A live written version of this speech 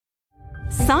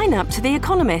Sign up to The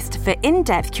Economist for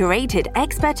in-depth curated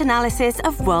expert analysis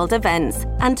of world events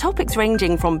and topics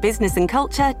ranging from business and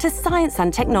culture to science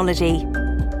and technology.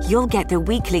 You'll get the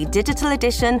weekly digital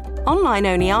edition,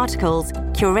 online-only articles,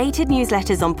 curated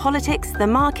newsletters on politics, the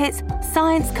markets,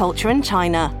 science, culture and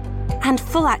China, and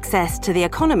full access to The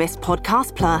Economist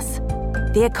Podcast Plus.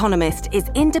 The Economist is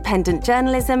independent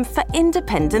journalism for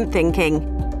independent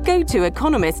thinking. Go to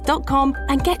economist.com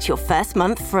and get your first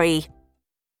month free.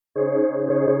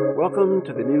 Welcome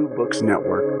to the New Books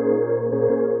Network.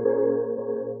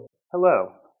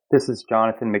 Hello, this is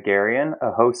Jonathan Megarian,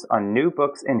 a host on New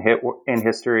Books in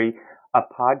History, a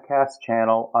podcast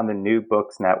channel on the New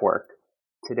Books Network.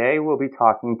 Today we'll be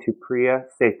talking to Priya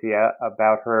Sathya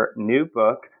about her new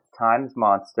book, Time's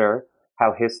Monster: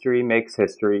 How History Makes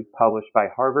History, published by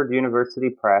Harvard University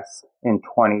Press in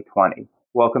 2020.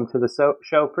 Welcome to the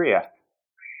show, Priya.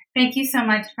 Thank you so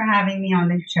much for having me on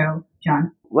the show,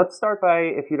 John. Let's start by,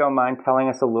 if you don't mind, telling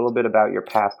us a little bit about your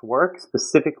past work.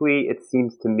 Specifically, it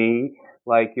seems to me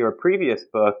like your previous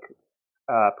book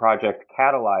project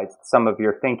catalyzed some of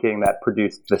your thinking that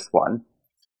produced this one.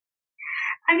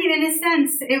 I mean, in a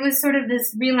sense, it was sort of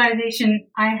this realization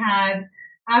I had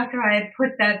after I had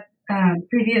put that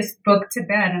previous book to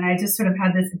bed, and I just sort of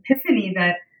had this epiphany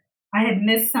that I had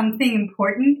missed something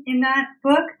important in that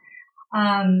book.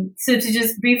 So to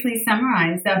just briefly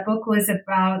summarize, that book was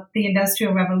about the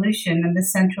Industrial Revolution, and the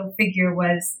central figure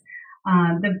was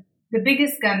the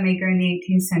biggest gunmaker in the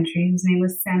 18th century, whose name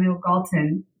was Samuel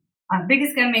Galton,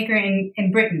 biggest gunmaker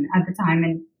in Britain at the time,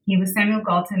 and he was Samuel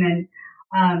Galton,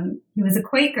 and he was a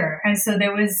Quaker, and so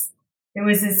there was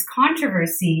this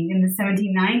controversy in the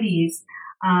 1790s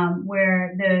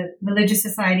where the Religious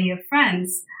Society of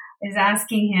Friends is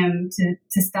asking him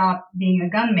to stop being a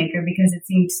gunmaker because it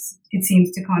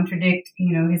seems to contradict,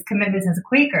 his commitments as a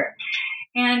Quaker.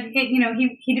 And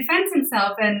he defends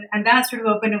himself, and that sort of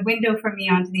opened a window for me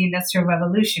onto the Industrial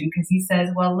Revolution, because he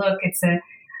says, well, look,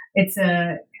 this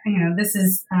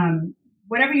is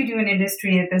whatever you do in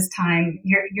industry at this time,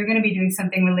 you're going to be doing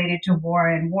something related to war,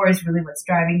 and war is really what's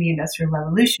driving the Industrial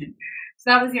Revolution. So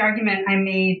that was the argument I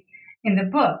made in the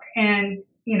book, and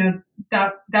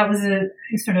that was a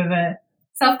sort of a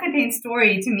self-contained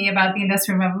story to me about the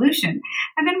Industrial Revolution.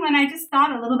 And then when I just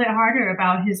thought a little bit harder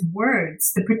about his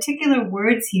words, the particular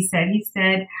words he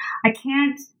said, I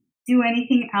can't do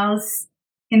anything else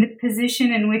in the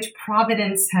position in which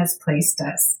Providence has placed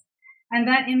us. And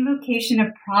that invocation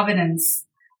of Providence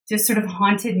just sort of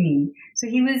haunted me. So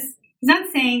he's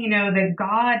not saying, that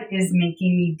God is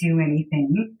making me do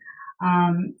anything.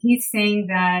 He's saying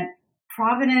that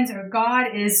Providence or God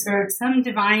or some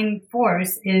divine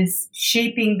force is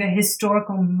shaping the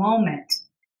historical moment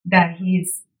that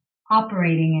he's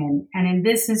operating in. And in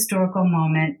this historical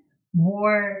moment,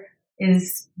 war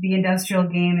is the industrial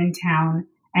game in town.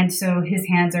 And so his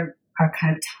hands are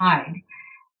kind of tied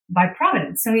by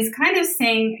Providence. So he's kind of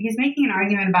saying, he's making an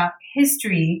argument about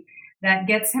history that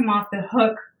gets him off the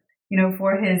hook,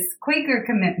 for his Quaker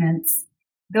commitments,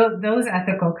 those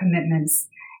ethical commitments.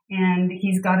 And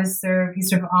he's got to serve, he's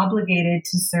sort of obligated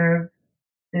to serve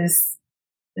this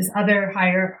other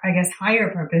higher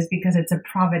purpose, because it's a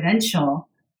providential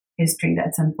history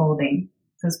that's unfolding.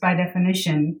 So it's by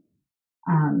definition,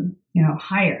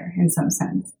 higher in some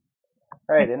sense.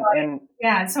 Right.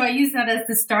 So I use that as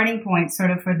the starting point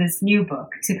sort of for this new book,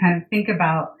 to kind of think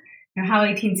about how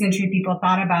 18th century people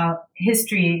thought about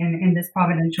history in this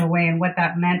providential way, and what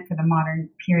that meant for the modern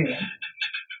period.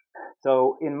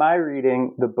 So in my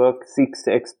reading, the book seeks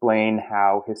to explain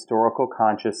how historical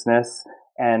consciousness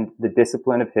and the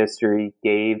discipline of history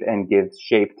gave and gives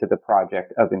shape to the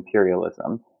project of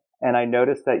imperialism. And I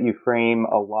noticed that you frame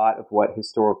a lot of what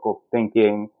historical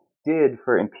thinking did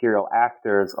for imperial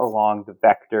actors along the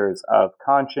vectors of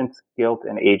conscience, guilt,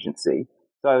 and agency.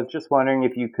 So I was just wondering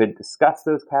if you could discuss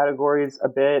those categories a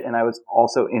bit, and I was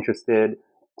also interested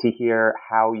to hear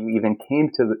how you even came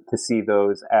to see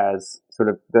those as sort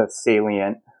of the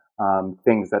salient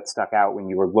things that stuck out when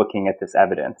you were looking at this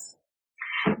evidence.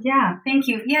 Yeah, thank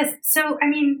you. Yes. So, I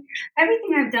mean,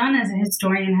 everything I've done as a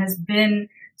historian has been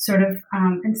sort of,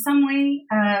 in some way,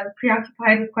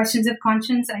 preoccupied with questions of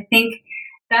conscience. I think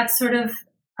that's sort of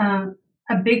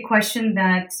a big question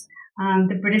that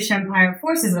the British Empire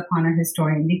forces upon a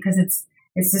historian, because it's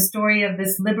the story of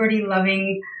this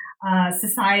liberty-loving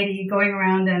society going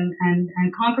around and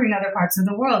conquering other parts of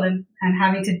the world, and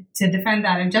having to defend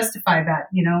that and justify that,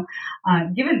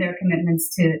 given their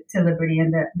commitments to liberty,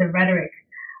 and the rhetoric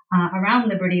around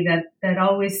liberty that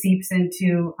always seeps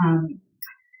into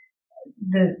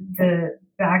the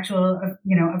actual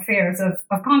affairs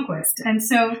of conquest. And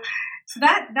so So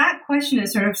that question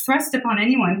is sort of thrust upon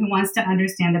anyone who wants to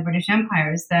understand the British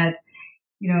Empire, is that,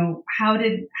 how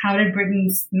did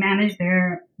Britons manage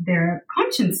their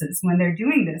consciences when they're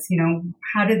doing this?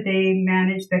 How did they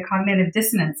manage the cognitive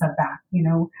dissonance of that?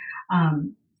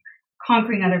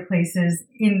 Conquering other places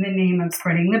in the name of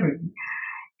spreading liberty.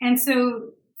 And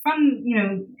so from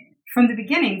the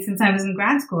beginning, since I was in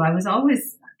grad school, I was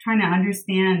always trying to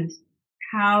understand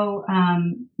how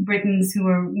Britons who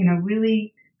were,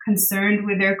 really concerned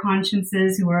with their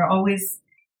consciences, who were always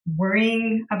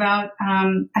worrying about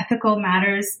ethical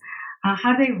matters,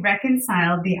 how they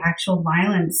reconciled the actual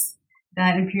violence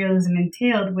that imperialism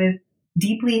entailed with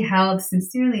deeply held,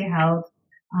 sincerely held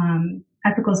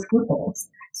ethical scruples.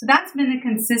 So that's been a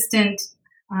consistent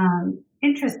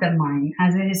interest of mine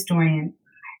as a historian.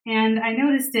 And I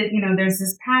noticed it, there's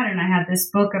this pattern. I had this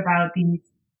book about these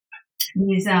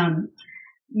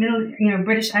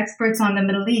British experts on the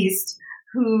Middle East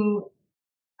who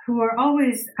are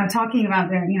always talking about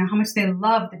how much they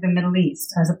loved the Middle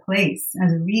East as a place,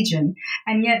 as a region,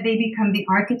 and yet they become the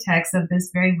architects of this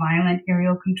very violent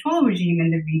aerial control regime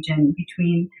in the region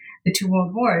between the two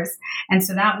world wars. And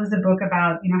so that was a book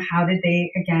about, how did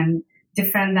they, again,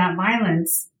 defend that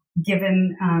violence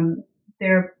given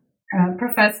their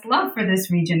professed love for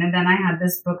this region. And then I had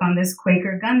this book on this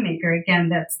Quaker gunmaker. Again,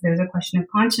 there's a question of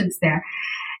conscience there.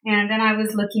 And then I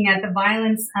was looking at the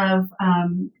violence of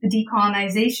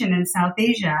decolonization in South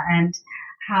Asia and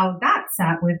how that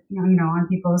sat with, on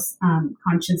people's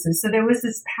consciences. So there was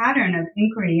this pattern of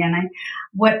inquiry. And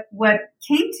what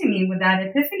came to me with that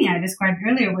epiphany I described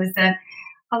earlier was that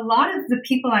a lot of the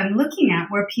people I'm looking at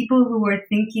were people who were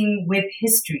thinking with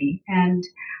history, and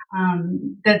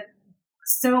that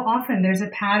so often there's a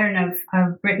pattern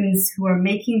of Britons who are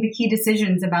making the key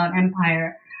decisions about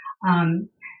empire,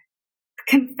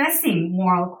 confessing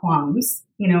moral qualms,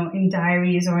 in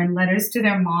diaries or in letters to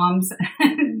their moms,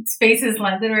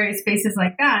 literary spaces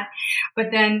like that,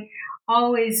 but then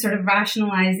always sort of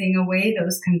rationalizing away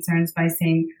those concerns by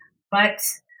saying, but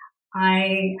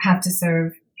I have to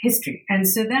serve history. And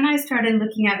so then I started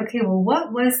looking at, okay, well,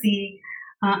 what was the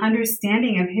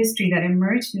understanding of history that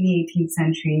emerged in the 18th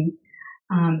century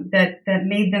that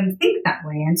made them think that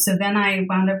way? And so then I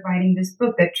wound up writing this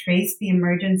book that traced the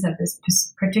emergence of this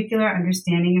particular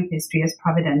understanding of history as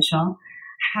providential,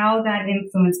 how that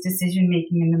influenced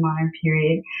decision-making in the modern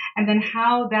period, and then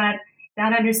how that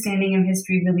understanding of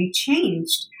history really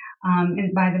changed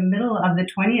by the middle of the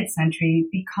 20th century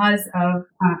because of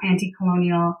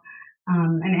anti-colonial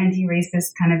and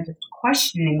anti-racist kind of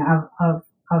questioning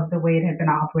of the way it had been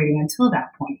operating until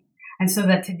that point. And so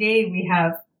that today we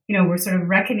have, we're sort of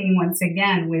reckoning once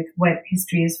again with what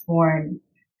history is for and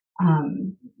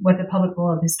what the public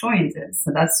role of historians is.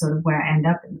 So that's sort of where I end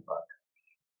up in the book.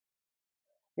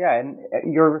 Yeah, and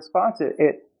your response,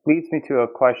 it leads me to a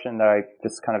question that I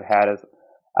just kind of had as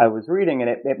I was reading, and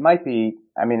it might be,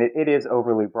 it is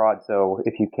overly broad, so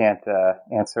if you can't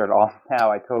answer it all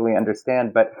now, I totally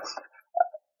understand, but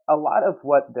a lot of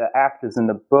what the actors in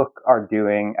the book are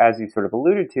doing, as you sort of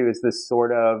alluded to, is this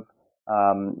sort of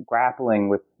grappling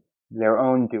with their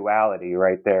own duality,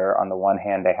 right? There, on the one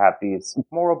hand, they have these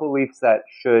moral beliefs that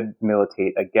should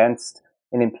militate against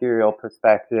an imperial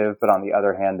perspective, but on the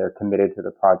other hand, they're committed to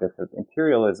the project of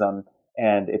imperialism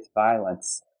and its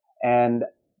violence. And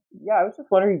yeah, I was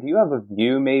just wondering, do you have a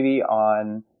view maybe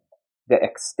on the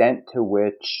extent to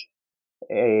which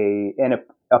an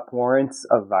abhorrence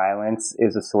of violence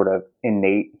is a sort of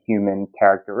innate human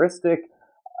characteristic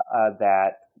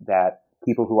that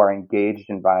people who are engaged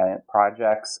in violent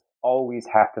projects always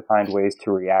have to find ways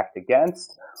to react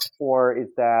against? Or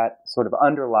is that sort of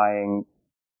underlying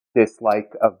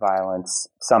dislike of violence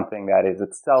something that is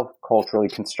itself culturally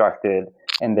constructed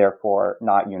and therefore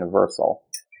not universal?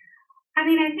 I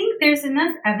think there's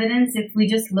enough evidence if we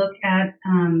just look at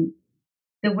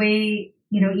the way,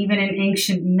 even in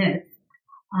ancient myth,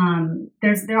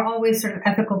 there are always sort of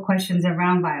ethical questions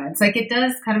around violence. Like, it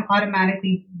does kind of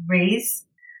automatically raise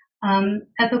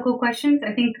ethical questions.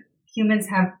 I think humans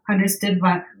have understood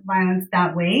violence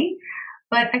that way.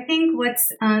 But I think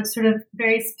what's sort of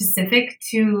very specific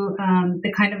to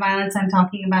the kind of violence I'm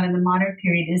talking about in the modern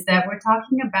period is that we're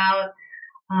talking about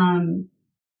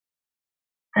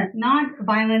not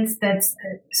violence that's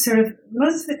sort of,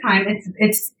 most of the time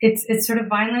it's sort of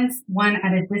violence, one,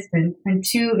 at a distance, and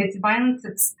two, it's violence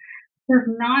that's sort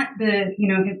of not the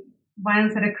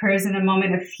violence that occurs in a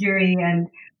moment of fury and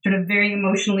sort of very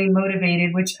emotionally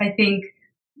motivated, which I think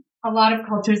a lot of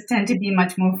cultures tend to be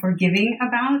much more forgiving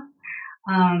about.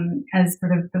 As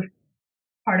sort of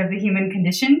part of the human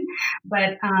condition,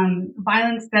 but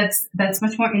violence that's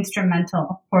much more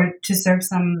instrumental to serve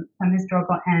some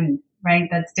historical end, right?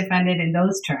 That's defended in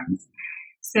those terms.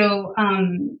 So,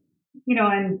 and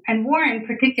war in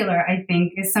particular, I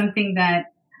think, is something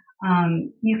that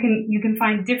you can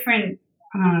find different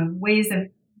ways of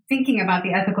thinking about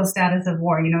the ethical status of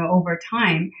war, over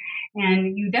time.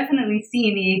 And you definitely see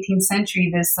in the 18th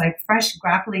century this like fresh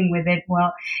grappling with it.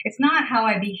 Well, it's not how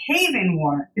I behave in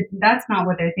war. That's not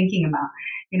what they're thinking about.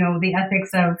 The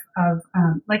ethics of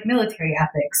like military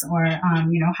ethics, or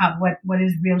what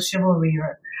is real chivalry,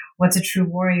 or what's a true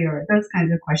warrior. Those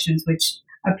kinds of questions, which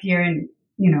appear in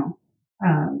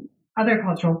other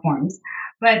cultural forms.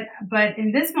 But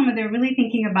in this moment, they're really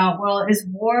thinking about, well, is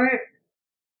war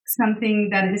something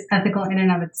that is ethical in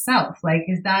and of itself? Like,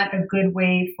 is that a good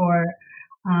way for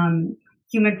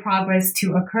human progress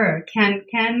to occur? Can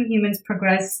humans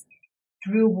progress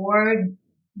through war,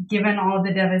 given all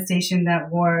the devastation that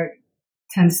war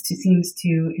seems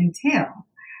to entail?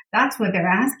 That's what they're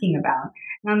asking about.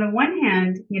 And on the one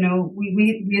hand,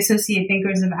 we associate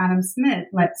thinkers like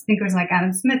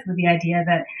Adam Smith with the idea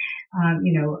that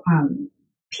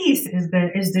peace is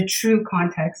the true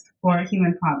context for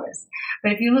human progress.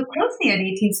 But if you look closely at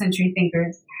 18th century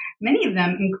thinkers, many of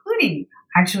them, including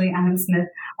actually Adam Smith,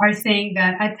 are saying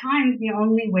that at times the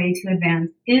only way to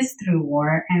advance is through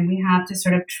war, and we have to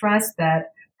sort of trust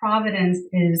that providence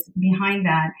is behind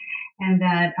that, and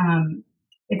that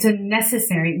it's a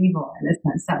necessary evil in a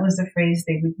sense. That was the phrase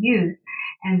they would use,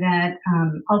 and that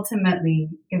ultimately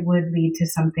it would lead to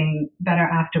something better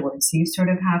afterwards. So you sort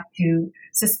of have to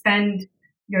suspend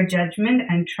your judgment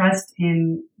and trust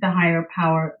in the higher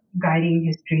power guiding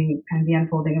history and the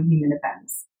unfolding of human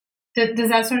events. Does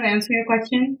that sort of answer your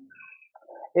question?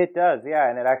 It does, yeah,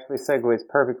 and it actually segues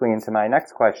perfectly into my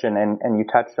next question, and you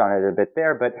touched on it a bit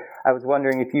there, but I was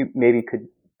wondering if you maybe could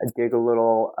dig a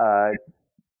little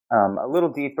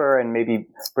deeper and maybe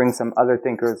bring some other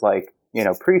thinkers like,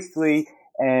 Priestley,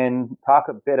 and talk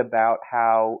a bit about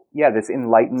how, this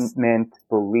Enlightenment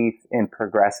belief in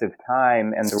progressive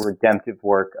time and the redemptive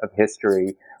work of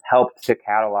history helped to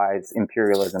catalyze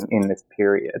imperialism in this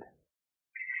period.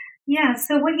 Yeah,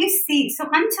 so what you see,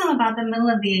 until about the middle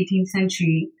of the 18th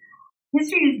century,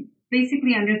 history is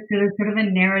basically understood as sort of a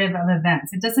narrative of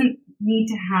events. It doesn't need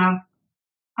to have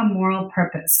a moral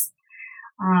purpose.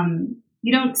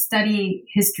 You don't study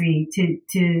history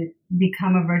to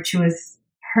become a virtuous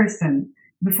person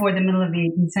before the middle of the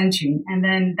 18th century. And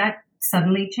then that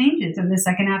suddenly changes. In the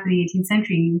second half of the 18th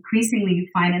century, increasingly you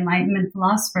find Enlightenment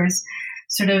philosophers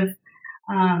sort of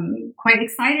quite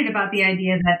excited about the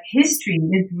idea that history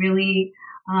is really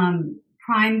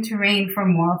prime terrain for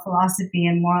moral philosophy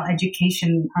and moral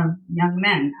education of young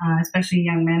men, especially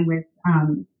young men with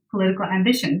political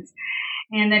ambitions.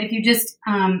 And that if you just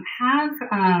have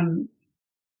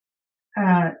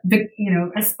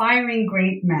aspiring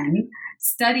great men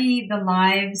study the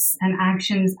lives and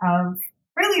actions of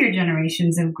earlier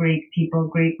generations of great people,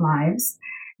 great lives,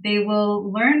 they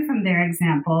will learn from their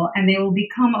example, and they will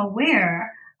become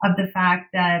aware of the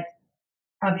fact that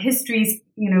of history's,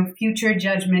 future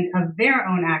judgment of their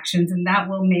own actions, and that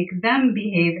will make them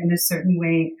behave in a certain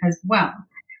way as well.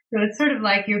 So it's sort of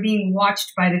like you're being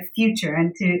watched by the future,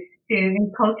 and to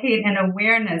inculcate an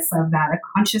awareness of that, a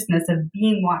consciousness of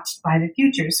being watched by the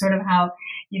future, sort of how,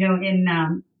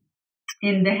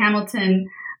 in the Hamilton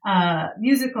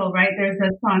musical, right? There's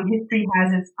a song, "History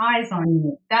Has Its Eyes on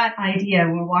You." That idea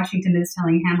where Washington is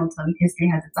telling Hamilton, history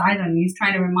has its eyes on you. He's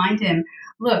trying to remind him,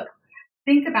 look,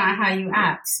 think about how you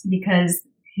act because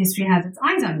history has its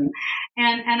eyes on you.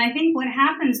 And I think what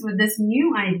happens with this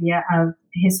new idea of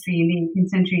history in the 18th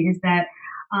century is that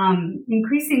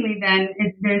increasingly then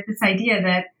there's this idea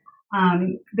that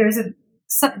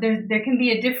there can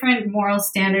be a different moral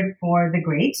standard for the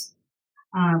great,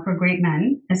 for great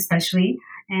men especially,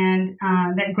 and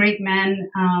that great men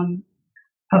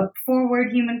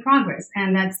forward human progress,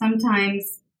 and that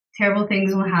sometimes terrible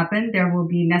things will happen. There will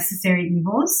be necessary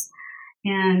evils,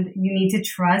 and you need to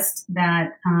trust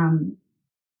that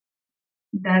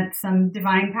that some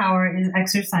divine power is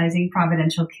exercising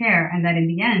providential care, and that in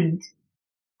the end,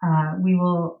 we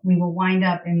will wind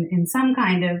up in some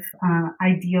kind of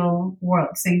ideal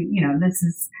world. So this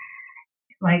is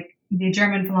like the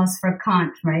German philosopher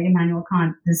Kant, right? Immanuel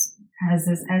Kant has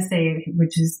this essay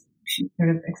which is sort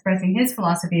of expressing his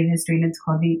philosophy of history, and it's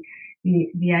called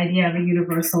the idea of a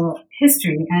universal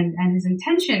history. And his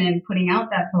intention in putting out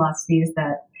that philosophy is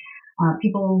that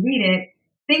people will read it,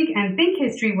 think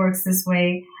history works this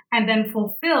way, and then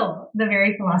fulfill the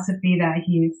very philosophy that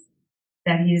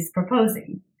he's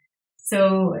proposing.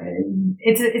 So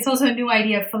it's also a new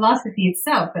idea of philosophy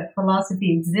itself, that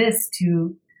philosophy exists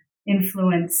to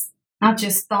influence not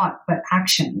just thought, but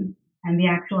action and the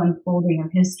actual unfolding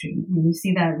of history. And you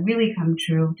see that really come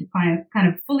true, to kind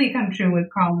of fully come true with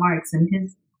Karl Marx and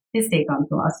his take on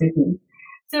philosophy.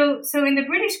 So in the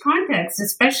British context,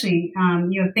 especially,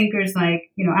 you have thinkers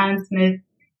like, Adam Smith,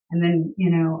 and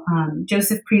then,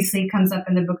 Joseph Priestley comes up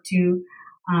in the book too,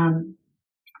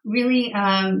 really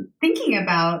thinking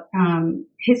about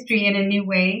history in a new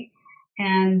way,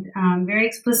 and very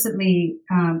explicitly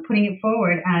putting it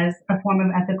forward as a form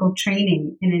of ethical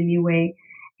training in a new way,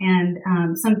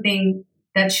 and something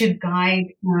that should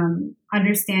guide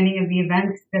understanding of the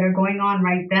events that are going on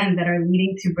right then, that are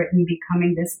leading to Britain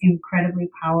becoming this incredibly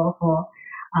powerful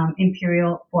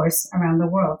imperial force around the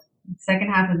world. The second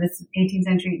half of this 18th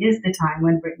century is the time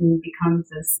when Britain becomes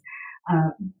this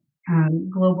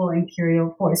global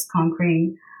imperial force,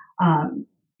 conquering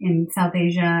in South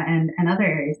Asia and other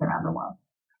areas around the world.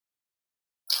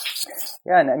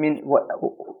 Yeah, and I mean,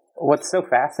 what's so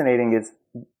fascinating is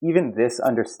even this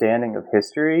understanding of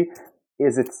history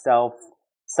is itself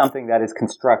something that is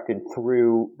constructed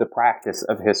through the practice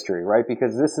of history, right?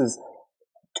 Because this is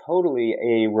totally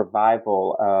a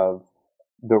revival of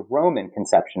the Roman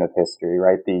conception of history,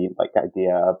 right? The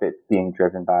idea of it being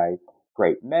driven by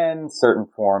great men, certain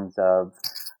forms of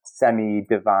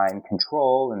semi-divine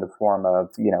control in the form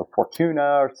of,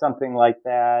 fortuna or something like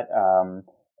that,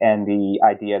 and the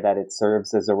idea that it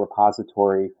serves as a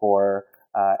repository for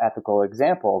ethical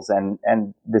examples, and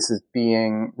this is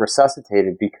being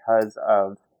resuscitated because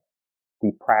of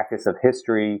the practice of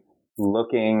history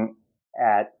looking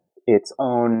at its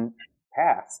own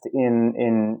past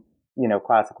in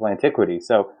classical antiquity.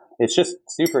 So it's just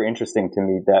super interesting to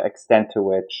me the extent to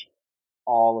which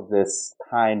all of this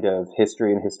kind of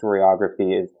history and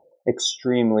historiography is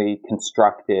extremely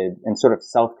constructed and sort of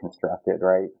self-constructed,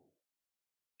 right?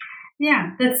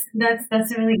 Yeah, that's a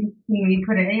really interesting way you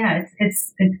put it. Yeah,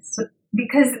 it's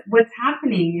because what's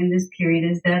happening in this period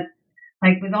is that,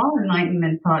 like with all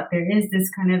Enlightenment thought, there is this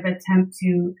kind of attempt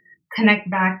to connect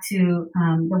back to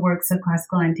the works of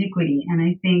classical antiquity. And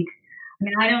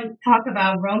I don't talk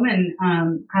about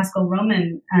classical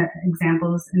Roman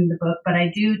examples in the book, but I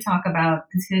do talk about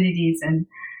Thucydides and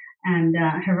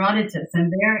Herodotus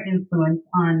and their influence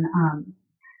on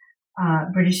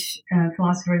British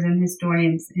philosophers and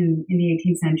historians in the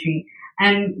 18th century.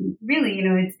 And really,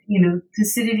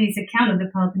 Thucydides' account of the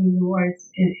Peloponnesian Wars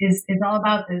is all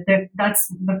about this. That's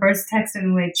the first text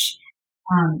in which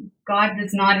God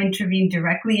does not intervene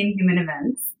directly in human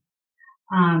events.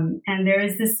 And there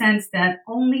is this sense that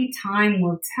only time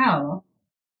will tell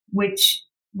which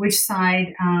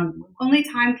side, only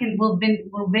time will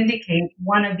vindicate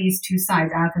one of these two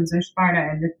sides, Athens or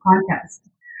Sparta, in this contest.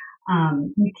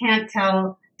 You can't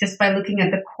tell just by looking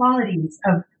at the qualities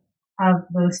of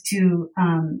those two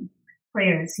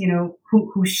players,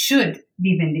 who should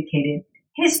be vindicated.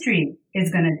 History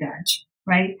is going to judge,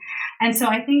 right? And so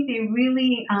I think they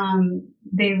really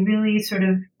sort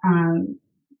of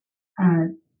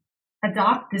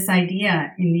adopt this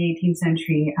idea in the 18th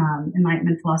century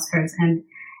Enlightenment philosophers, and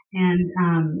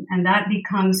that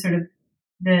becomes sort of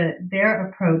their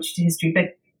approach to history.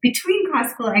 But between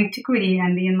classical antiquity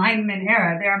and the Enlightenment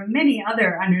era, there are many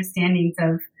other understandings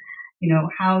of,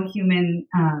 how human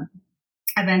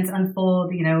events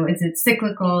unfold. Is it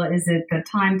cyclical? Is it the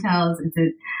time tells? Is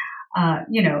it,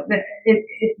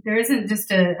 there isn't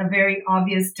just a very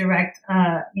obvious, direct,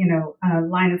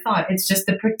 line of thought. It's just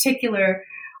the particular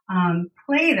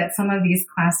play that some of these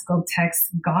classical texts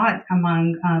got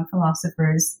among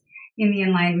philosophers in the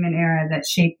Enlightenment era that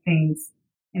shaped things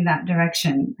in that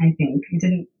direction. I think it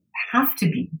didn't have to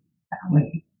be that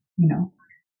way,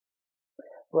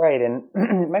 Right, and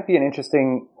it might be an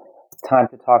interesting time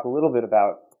to talk a little bit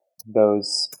about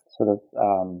those sort of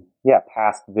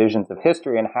past visions of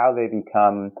history and how they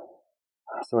become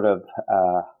sort of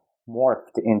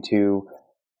morphed into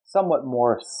somewhat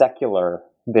more secular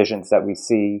visions that we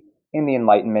see in the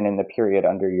Enlightenment in the period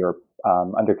under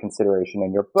consideration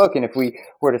in your book. And if we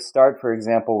were to start, for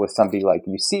example, with somebody like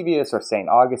Eusebius or St.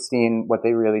 Augustine, what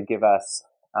they really give us,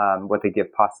 what they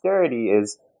give posterity,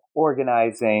 is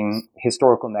organizing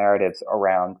historical narratives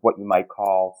around what you might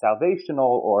call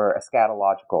salvational or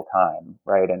eschatological time,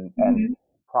 right? And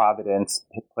providence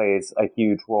plays a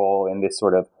huge role in this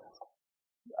sort of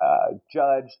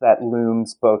judge that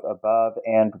looms both above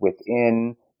and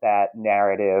within that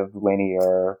narrative,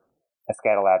 linear,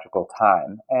 eschatological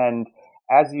time. And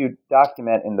as you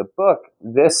document in the book,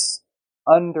 this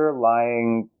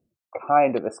underlying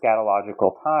kind of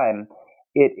eschatological time,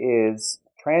 it is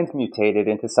transmutated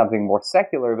into something more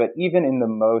secular, but even in the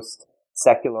most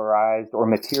secularized or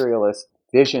materialist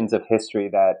visions of history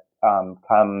that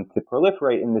come to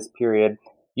proliferate in this period,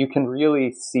 you can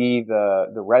really see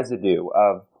the residue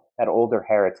of that older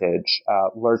heritage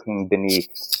lurking beneath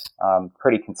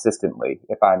pretty consistently,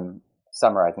 if I'm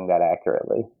summarizing that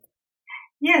accurately.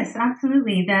 Yes,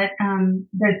 absolutely. That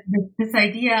this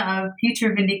idea of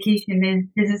future vindication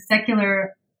is a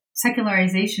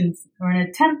secularization or an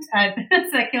attempt at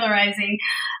secularizing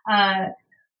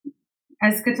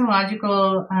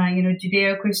eschatological,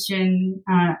 Judeo-Christian,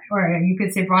 or you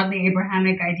could say broadly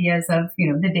Abrahamic ideas of,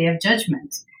 the Day of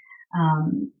Judgment,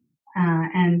 and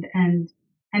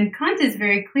Kant is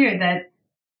very clear that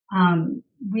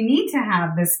we need to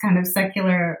have this kind of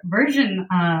secular version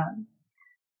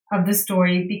of the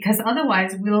story, because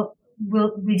otherwise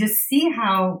we just see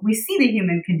how we see the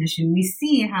human condition. We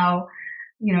see how,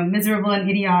 miserable and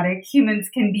idiotic humans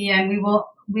can be, and we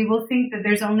will think that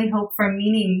there's only hope for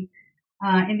meaning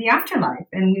in the afterlife,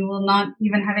 and we will not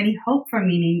even have any hope for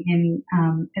meaning in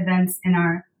events in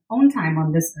our own time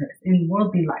on this earth, in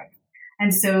worldly life.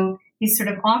 And so he's sort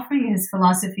of offering his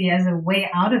philosophy as a way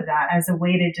out of that, as a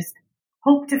way to just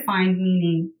hope to find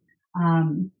meaning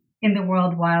in the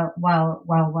world while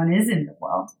one is in the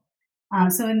world.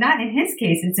 So in his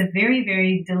case, it's a very,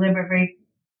 very deliberate, very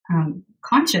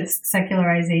conscious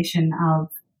secularization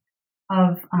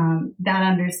of that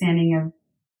understanding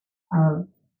of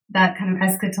that kind of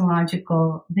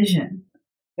eschatological vision.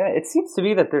 Yeah, it seems to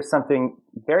me that there's something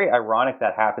very ironic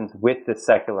that happens with this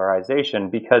secularization,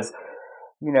 because,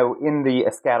 in the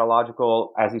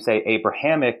eschatological, as you say,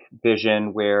 Abrahamic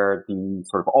vision, where the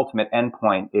sort of ultimate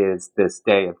endpoint is this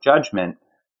day of judgment,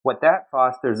 what that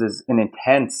fosters is an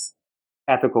intense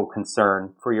ethical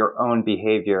concern for your own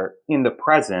behavior in the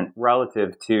present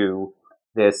relative to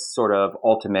this sort of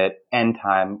ultimate end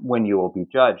time when you will be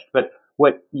judged. But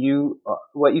what you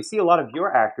see a lot of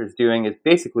your actors doing is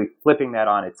basically flipping that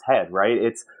on its head, right?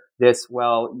 It's this,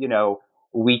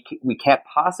 we can't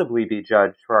possibly be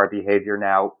judged for our behavior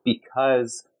now,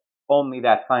 because only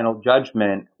that final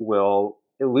judgment will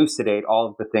elucidate all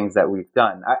of the things that we've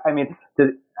done. I mean,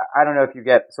 I don't know if you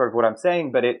get sort of what I'm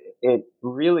saying, but it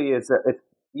really is.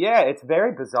 It's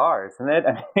very bizarre, isn't it?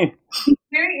 I mean,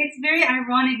 it's very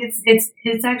ironic.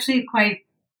 It's actually quite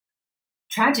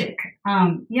tragic.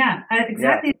 Exactly. Yeah,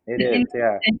 it is.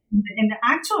 In the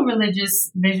actual religious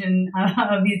vision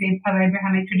of these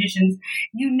Abrahamic traditions,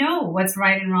 what's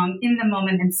right and wrong in the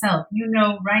moment itself.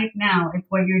 Right now if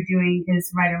what you're doing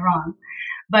is right or wrong.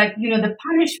 But, the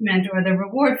punishment or the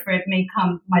reward for it may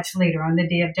come much later on the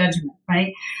day of judgment,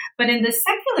 right? But in the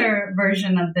secular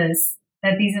version of this,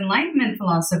 that these Enlightenment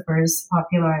philosophers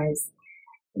popularize,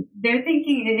 they're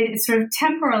thinking it sort of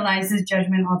temporalizes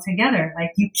judgment altogether.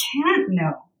 Like, you can't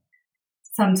know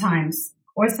sometimes,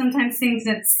 or sometimes things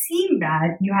that seem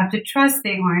bad, you have to trust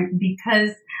they aren't,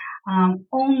 because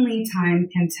only time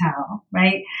can tell,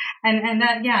 right? And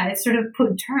that, it sort of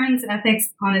turns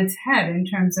ethics on its head in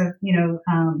terms of,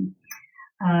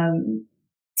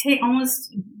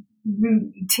 almost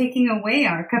taking away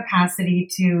our capacity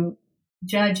to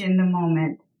judge in the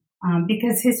moment,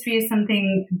 because history is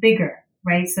something bigger.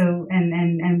 Right. So,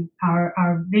 and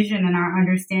our vision and our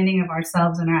understanding of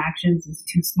ourselves and our actions is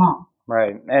too small.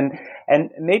 Right. And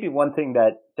maybe one thing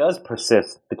that does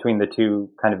persist between the two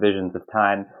kind of visions of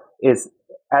time is,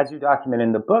 as you document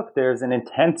in the book, there's an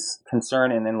intense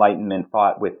concern in Enlightenment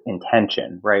thought with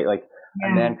intention, right? Like, a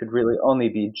man could really only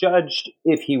be judged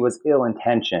if he was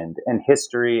ill-intentioned, and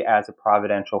history as a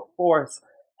providential force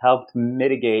helped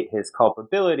mitigate his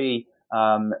culpability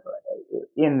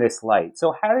in this light.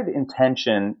 So how did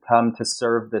intention come to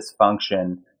serve this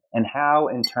function, and how,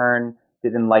 in turn,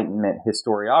 did Enlightenment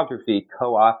historiography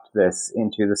co-opt this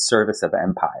into the service of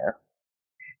empire?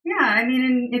 Yeah, I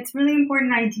mean, it's a really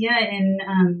important idea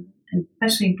in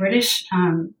especially British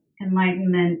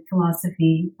Enlightenment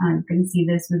philosophy. You can see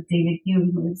this with David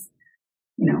Hume, who is,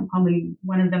 probably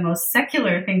one of the most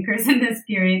secular thinkers in this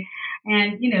period.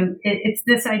 And, it's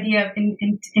this idea of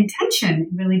intention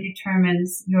really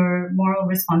determines your moral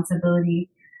responsibility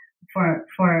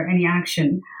for any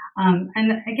action.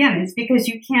 And again, it's because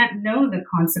you can't know the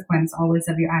consequence always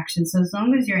of your actions. So as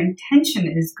long as your intention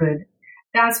is good,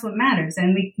 that's what matters.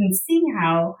 And we can see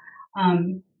how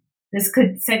this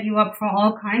could set you up for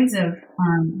all kinds of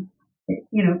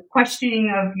questioning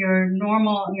of your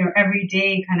normal,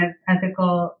 everyday kind of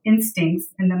ethical instincts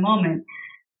in the moment.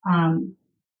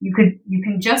 You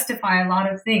can justify a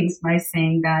lot of things by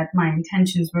saying that my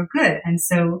intentions were good. And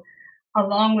so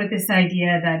along with this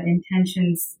idea that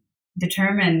intentions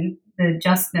determine the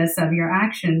justness of your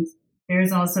actions,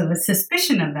 there's also a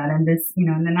suspicion of that. And this, in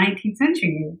the 19th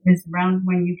century is around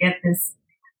when you get this,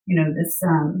 this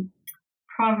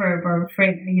proverb or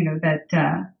phrase, that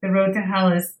the road to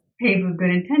hell is paved with good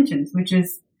intentions, which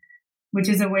is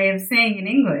a way of saying in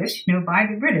English, by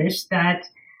the British, that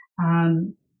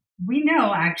we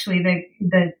know actually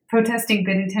that protesting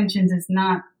good intentions is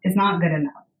not good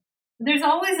enough. There's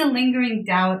always a lingering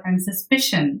doubt and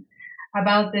suspicion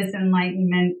about this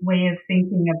Enlightenment way of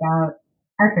thinking about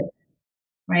ethics,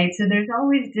 right? So there's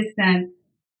always dissent,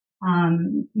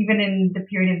 even in the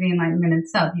period of the Enlightenment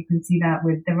itself. You can see that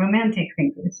with the Romantic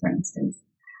thinkers, for instance.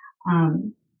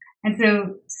 And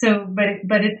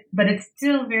but it's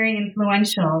still very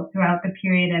influential throughout the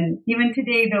period. And even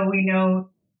today, though we know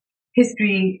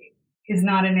history is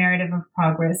not a narrative of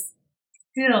progress,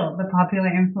 still the popular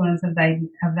influence of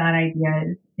that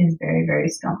idea is very, very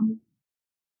strong.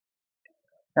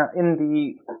 Now, in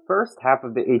the first half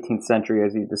of the 18th century,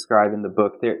 as you describe in the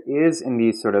book, there is in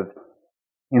these sort of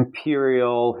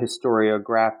imperial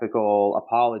historiographical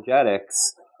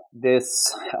apologetics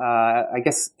this,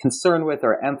 concern with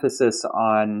or emphasis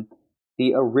on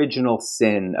the original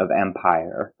sin of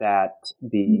empire that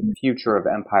the future of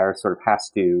empire sort of has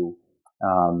to,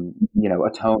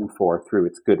 atone for through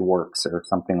its good works or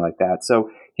something like that. So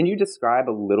can you describe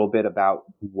a little bit about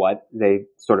what they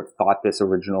sort of thought this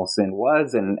original sin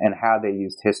was and how they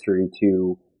used history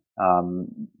to kind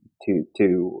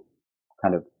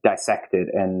of dissect it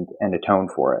and atone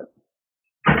for it?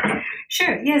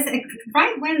 Sure. Yes.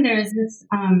 Right when there's this,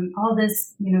 all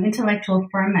this, intellectual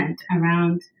ferment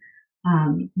around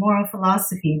moral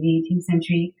philosophy in the 18th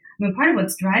century, part of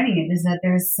what's driving it is that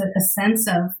there's a sense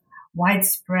of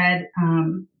widespread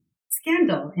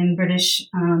scandal in British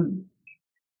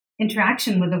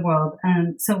interaction with the world.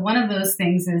 So one of those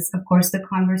things is, of course, the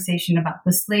conversation about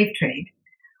the slave trade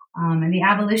and the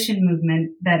abolition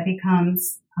movement that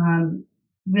becomes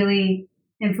really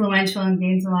influential and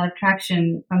gains a lot of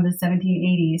traction from the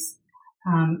 1780s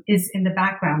is in the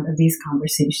background of these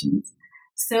conversations.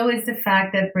 So is the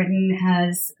fact that Britain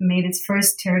has made its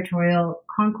first territorial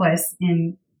conquest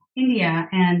in India,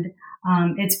 and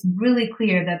it's really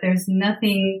clear that there's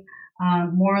nothing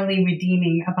morally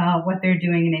redeeming about what they're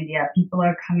doing in India. People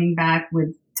are coming back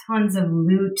with tons of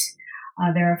loot.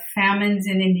 There are famines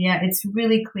in India. It's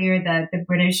really clear that the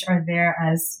British are there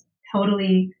as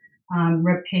totally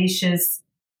rapacious,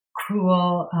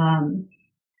 cruel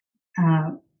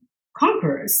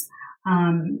conquerors.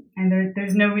 And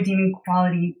there's no redeeming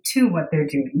quality to what they're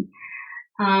doing.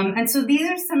 And so these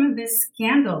are some of the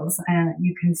scandals,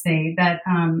 you can say, that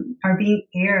are being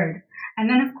aired. And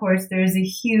then, of course, there's a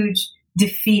huge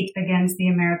defeat against the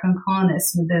American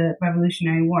colonists with the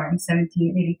Revolutionary War in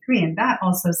 1783. And that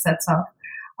also sets off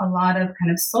a lot of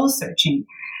kind of soul searching.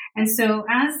 And so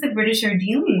as the British are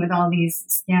dealing with all these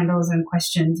scandals and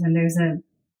questions, and there's a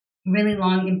really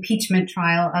long impeachment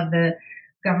trial of the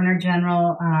Governor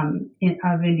General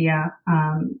of India,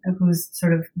 who's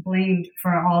sort of blamed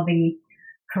for all the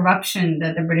corruption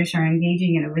that the British are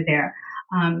engaging in over there.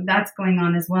 That's going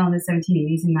on as well in the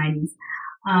 1780s and 90s.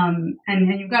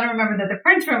 And you've got to remember that the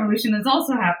French Revolution is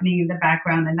also happening in the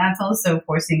background, and that's also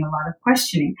forcing a lot of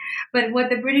questioning. But what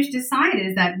the British decide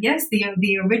is that, yes, their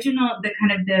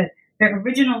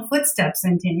original footsteps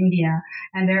into India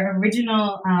and their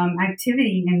original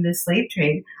activity in the slave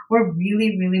trade were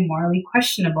really, really morally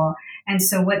questionable. And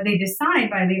so what they decide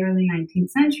by the early 19th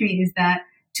century is that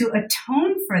to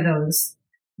atone for those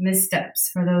missteps,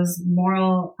 for those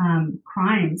moral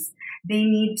crimes, they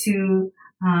need to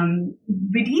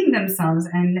redeem themselves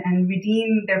and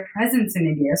redeem their presence in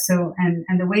India. So,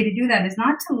 and the way to do that is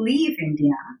not to leave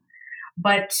India,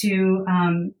 but to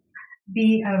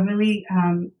be a really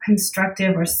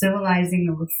constructive or civilizing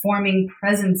or reforming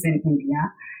presence in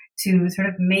India to sort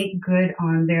of make good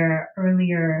on their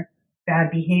earlier bad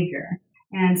behavior.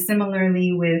 And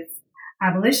similarly with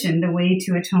abolition, the way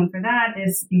to atone for that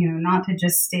is, not to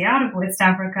just stay out of West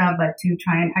Africa, but to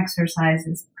try and exercise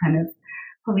this kind of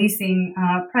policing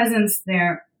presence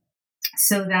there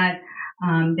so that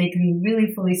they can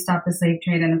really fully stop the slave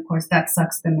trade. And of course, that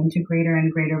sucks them into greater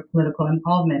and greater political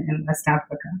involvement in West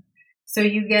Africa. So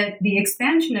you get the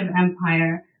expansion of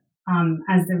empire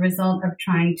as the result of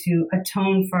trying to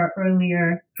atone for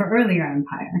earlier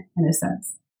empire, in a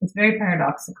sense. It's very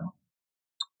paradoxical.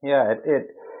 Yeah,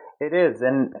 it is.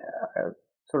 And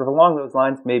sort of along those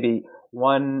lines, maybe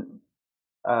one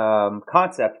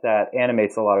concept that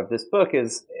animates a lot of this book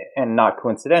is, and not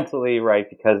coincidentally, right,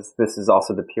 because this is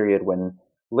also the period when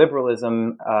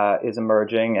liberalism is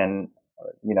emerging, and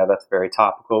that's very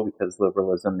topical because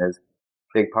liberalism is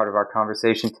a big part of our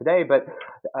conversation today. But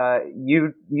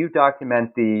you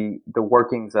document the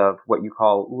workings of what you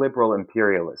call liberal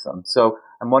imperialism. So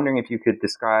I'm wondering if you could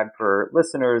describe for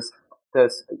listeners the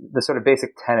sort of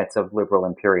basic tenets of liberal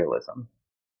imperialism.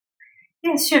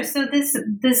 Yeah, sure. So this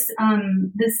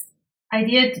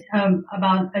idea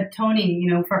about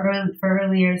atoning, for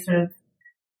earlier sort of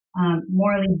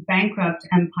morally bankrupt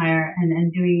empire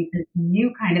and doing a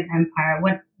new kind of empire.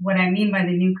 What I mean by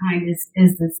the new kind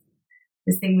is this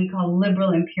thing we call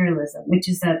liberal imperialism, which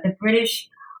is that the British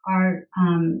are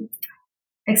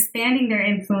expanding their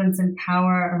influence and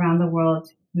power around the world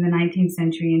in the 19th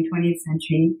century and 20th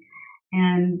century,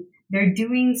 and they're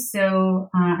doing so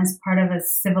as part of a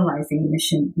civilizing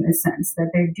mission, in a sense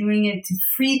that they're doing it to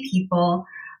free people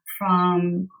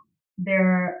from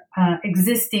their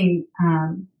existing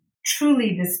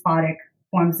truly despotic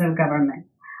forms of government,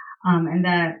 and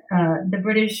that the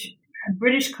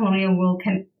British colonial rule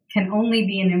can only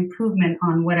be an improvement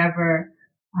on whatever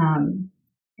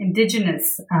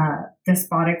indigenous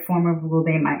despotic form of rule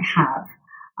they might have.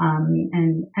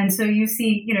 And so you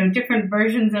see, different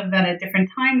versions of that at different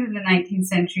times in the 19th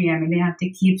century. I mean, they have to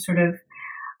keep sort of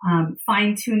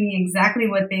fine-tuning exactly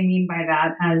what they mean by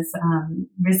that as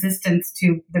resistance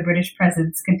to the British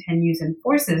presence continues and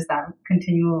forces that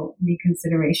continual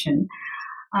reconsideration.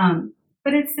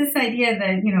 But it's this idea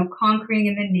that, conquering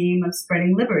in the name of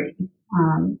spreading liberty.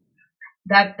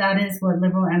 That is what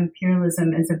liberal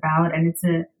imperialism is about, and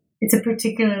it's a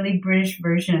particularly British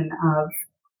version of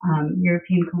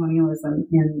European colonialism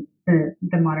in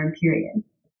the modern period.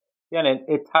 Yeah, and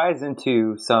it ties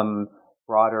into some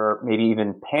broader, maybe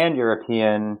even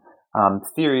pan-European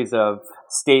theories of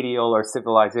stadial or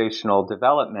civilizational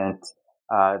development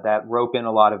that rope in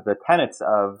a lot of the tenets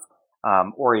of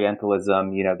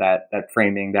Orientalism, that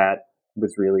framing that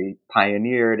was really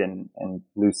pioneered and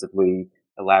lucidly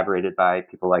elaborated by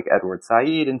people like Edward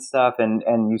Said and stuff.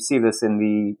 And you see this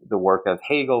in the work of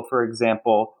Hegel, for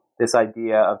example, this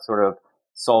idea of sort of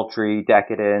sultry,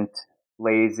 decadent,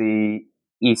 lazy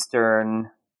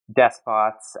Eastern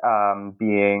despots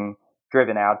being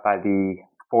driven out by the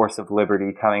force of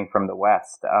liberty coming from the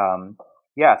West.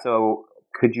 So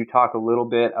could you talk a little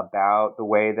bit about the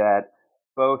way that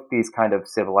both these kind of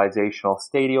civilizational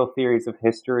stadial theories of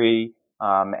history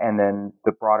and then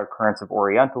the broader currents of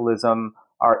Orientalism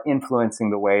are influencing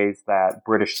the ways that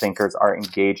British thinkers are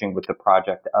engaging with the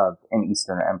project of an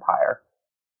Eastern empire?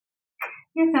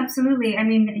 Yes, absolutely. I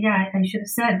mean, I should have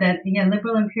said that,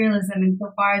 liberal imperialism,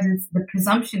 insofar as the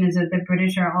presumption is that the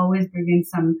British are always bringing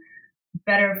some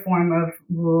better form of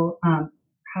rule,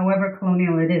 however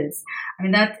colonial it is. I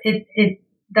mean,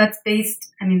 that's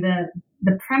based, I mean,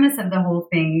 the premise of the whole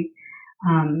thing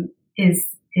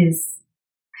is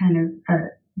kind of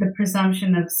the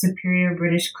presumption of superior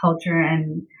British culture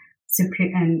and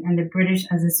the British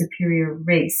as a superior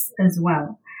race as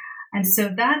well. And so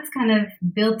that's kind of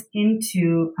built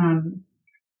into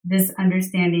this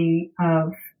understanding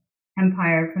of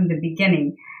empire from the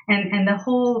beginning. And the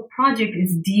whole project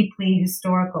is deeply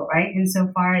historical, right?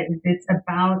 Insofar as it's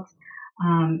about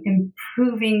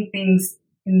improving things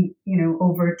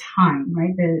over time,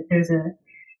 right?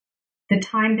 The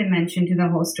time dimension to the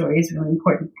whole story is really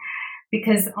important.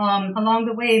 Because along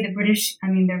the way, the British, I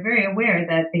mean, they're very aware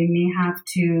that they may have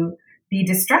to be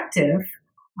destructive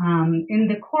in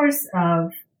the course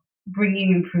of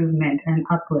bringing improvement and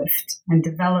uplift and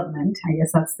development. I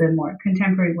guess that's the more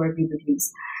contemporary word we would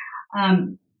use.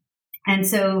 And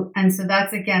so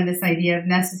that's, again, this idea of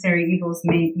necessary evils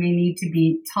may need to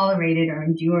be tolerated or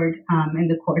endured in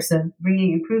the course of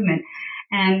bringing improvement.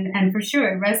 And for sure,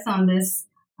 it rests on this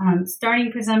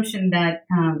starting presumption that,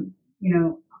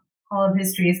 all of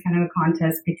history is kind of a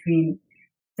contest between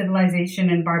civilization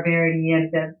and barbarity,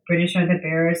 and the British are the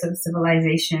bearers of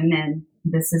civilization. And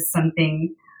this is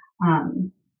something,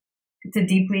 it's a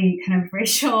deeply kind of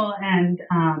racial and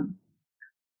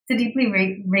it's a deeply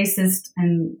racist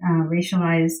and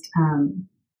racialized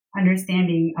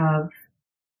understanding of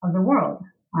the world,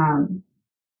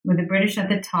 with the British at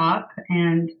the top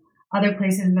and other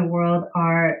places in the world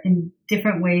are in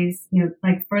different ways,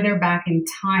 like further back in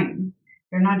time.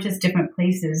 They're not just different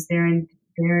places; they're in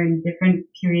different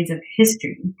periods of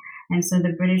history. And so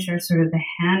the British are sort of the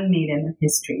handmaiden of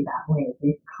history that way.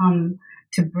 They've come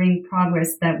to bring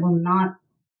progress that will not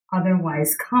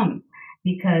otherwise come,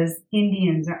 because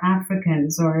Indians or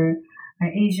Africans or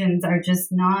Asians are just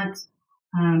not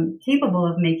capable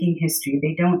of making history.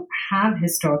 They don't have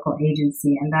historical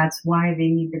agency, and that's why they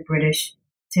need the British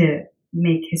to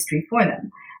make history for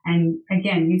them. And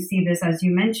again, you see this, as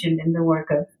you mentioned, in the work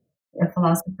of a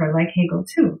philosopher like Hegel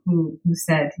too, who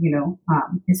said,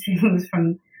 history moves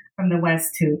from the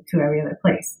West to every other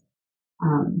place.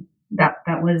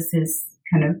 That was his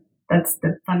kind of, that's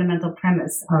the fundamental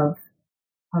premise of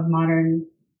modern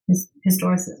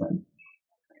historicism.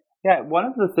 Yeah, one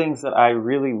of the things that I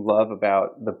really love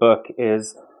about the book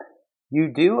is you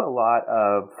do a lot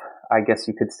of, I guess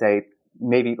you could say,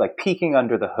 maybe like peeking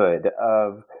under the hood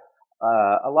of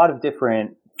a lot of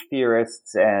different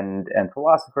theorists and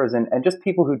philosophers and just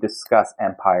people who discuss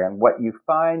empire. And what you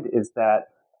find is that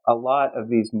a lot of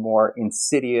these more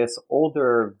insidious,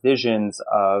 older visions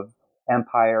of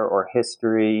empire or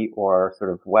history or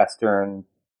sort of Western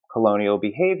colonial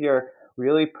behavior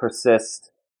really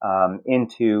persist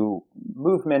into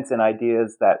movements and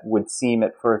ideas that would seem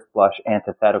at first blush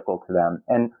antithetical to them.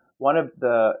 And one of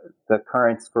the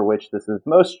currents for which this is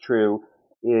most true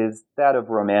is that of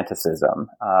Romanticism.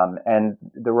 And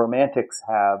the Romantics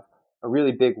have a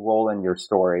really big role in your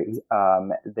story.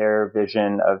 Their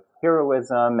vision of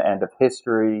heroism and of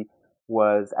history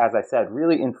was, as I said,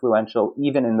 really influential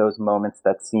even in those moments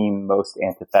that seem most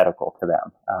antithetical to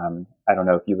them. I don't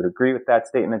know if you would agree with that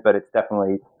statement, but it's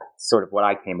definitely sort of what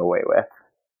I came away with.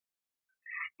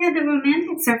 Yeah, the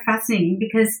Romantics are fascinating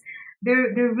because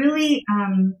they're really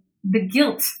the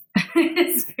guilt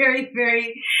is very,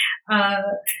 very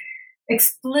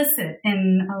explicit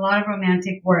in a lot of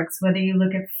Romantic works. Whether you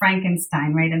look at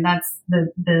Frankenstein, right, and that's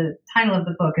the title of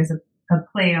the book is a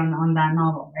play on that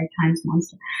novel, right, Time's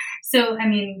Monster. So, I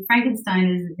mean,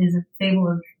 Frankenstein is a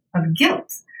fable of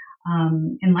guilt,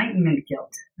 Enlightenment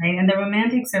guilt, right, and the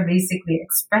Romantics are basically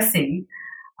expressing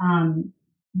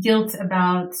guilt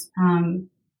about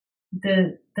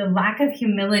the lack of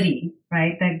humility,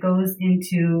 right, that goes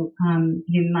into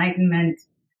the Enlightenment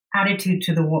attitude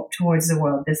towards the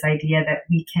world. This idea that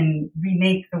we can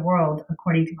remake the world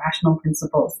according to rational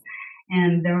principles,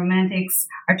 and the Romantics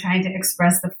are trying to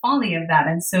express the folly of that.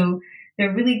 And so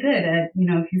they're really good at,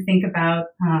 if you think about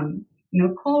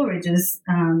Coleridge's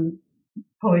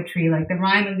poetry, like the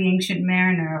Rime of the Ancient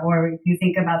Mariner, or if you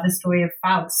think about the story of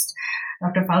Faust,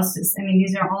 Dr. Faustus. I mean,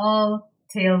 these are all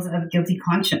tales of guilty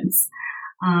conscience.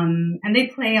 And they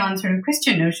play on sort of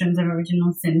Christian notions of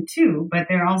original sin too, but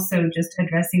they're also just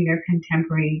addressing their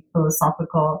contemporary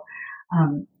philosophical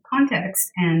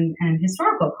context and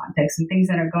historical context and things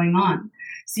that are going on.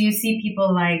 So you see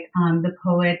people like the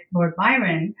poet Lord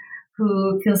Byron,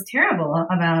 who feels terrible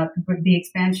about the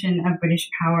expansion of British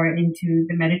power into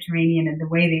the Mediterranean and the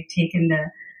way they've taken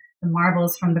the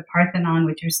marbles from the Parthenon,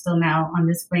 which are still now on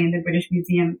display in the British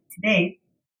Museum today.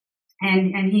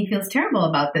 And he feels terrible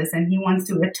about this, and he wants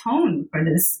to atone for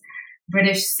this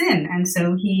British sin. And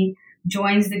so he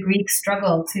joins the Greek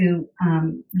struggle to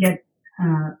get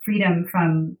freedom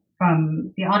from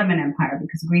the Ottoman Empire,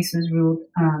 because Greece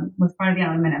was part of the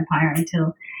Ottoman Empire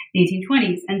until the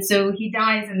 1820s. And so he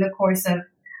dies in the course of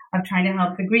trying to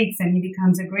help the Greeks, and he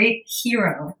becomes a great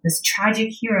hero, this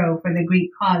tragic hero for the Greek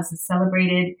cause, is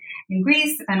celebrated in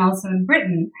Greece and also in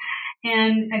Britain.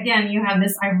 And again, you have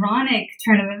this ironic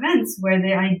turn of events where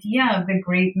the idea of the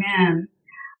great man,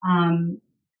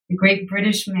 the great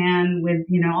British man with,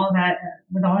 all that,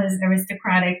 with all his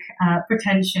aristocratic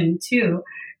pretension too,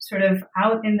 sort of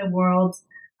out in the world,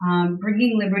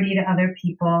 bringing liberty to other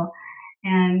people.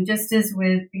 And just as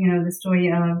with, the story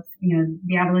of,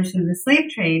 the abolition of the slave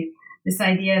trade, this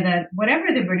idea that whatever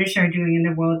the British are doing in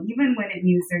the world, even when it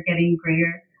means they're getting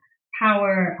greater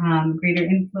power, greater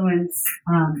influence,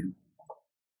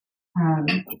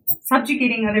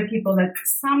 subjugating other people, that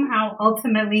somehow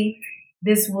ultimately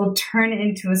this will turn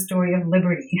into a story of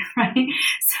liberty, right?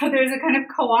 So there's a kind of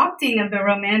co-opting of the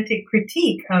Romantic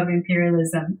critique of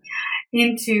imperialism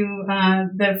into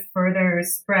the further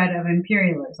spread of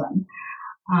imperialism.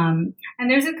 And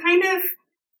there's a kind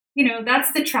of,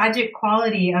 that's the tragic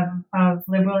quality of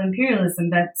liberal imperialism,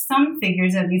 that some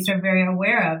figures at least are very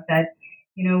aware of, that,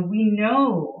 we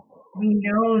know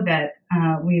that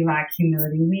we lack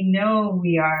humility. We know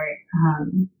we are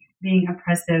being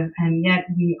oppressive, and yet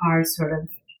we are sort of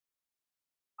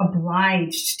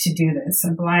obliged to do this,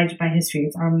 obliged by history.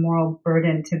 It's our moral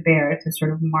burden to bear, to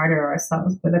sort of martyr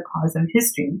ourselves for the cause of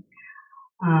history.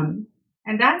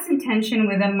 And that's in tension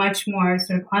with a much more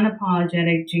sort of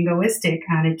unapologetic, jingoistic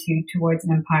attitude towards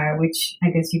empire, which I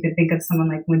guess you could think of someone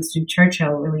like Winston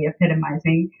Churchill really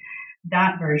epitomizing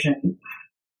that version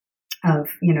of,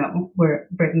 where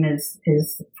Britain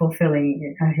is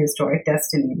fulfilling a historic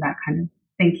destiny, that kind of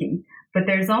thinking. But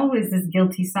there's always this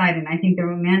guilty side, and I think the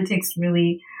Romantics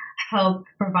really help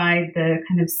provide the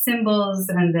kind of symbols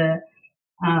and the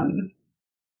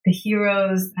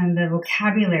heroes and the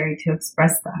vocabulary to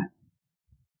express that.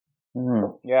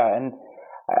 Mm-hmm. Yeah, and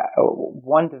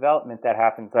one development that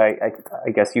happens, I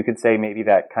guess you could say maybe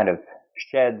that kind of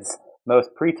sheds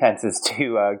most pretenses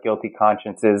to guilty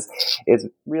consciences is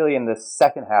really in the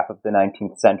second half of the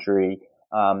 19th century,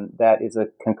 that is a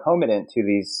concomitant to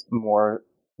these more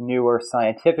newer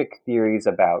scientific theories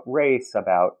about race,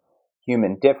 about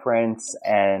human difference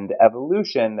and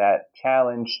evolution that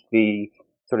challenged the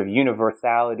sort of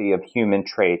universality of human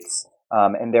traits,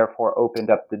 and therefore opened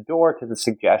up the door to the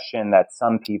suggestion that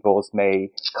some peoples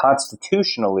may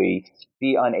constitutionally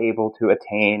be unable to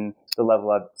attain the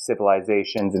level of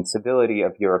civilizations and civility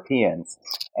of Europeans.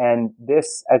 And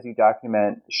this, as you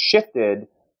document, shifted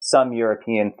some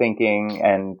European thinking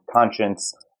and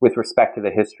conscience with respect to the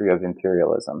history of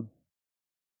imperialism.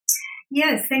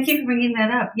 Yes, thank you for bringing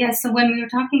that up. Yes, so when we were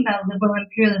talking about liberal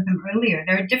imperialism earlier,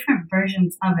 there are different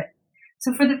versions of it.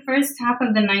 So for the first half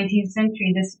of the 19th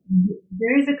century,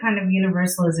 there is a kind of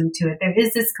universalism to it. There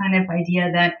is this kind of idea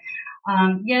that,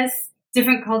 yes,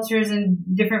 different cultures and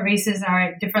different races are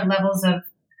at different levels of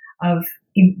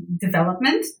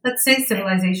development, let's say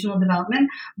civilizational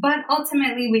development, but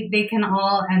ultimately they can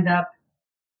all end up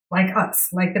like us,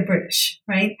 like the British,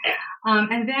 right?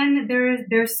 And then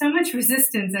there's so much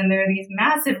resistance, and there are these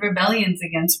massive rebellions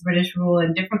against British rule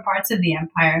in different parts of the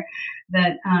empire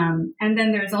that, and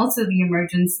then there's also the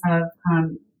emergence of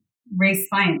race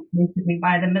science, basically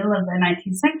by the middle of the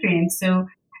 19th century. And so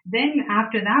then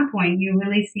after that point, you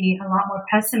really see a lot more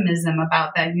pessimism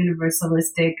about that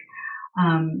universalistic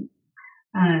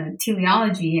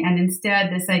teleology, and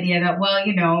instead this idea that, well,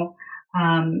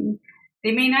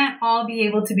 they may not all be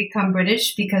able to become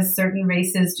British because certain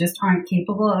races just aren't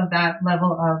capable of that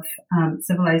level of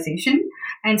civilization.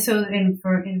 And so in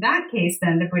that case,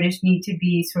 then the British need to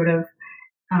be sort of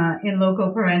in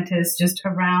loco parentis, just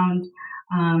around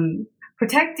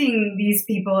protecting these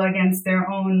people against their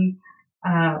own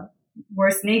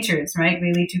worst natures, right?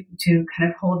 Really to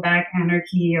kind of hold back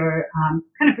anarchy or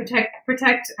kind of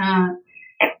protect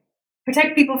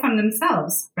people from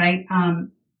themselves, right? And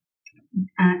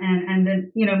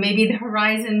then, maybe the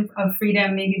horizon of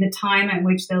freedom, maybe the time at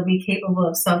which they'll be capable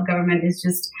of self-government is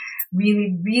just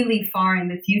really, really far in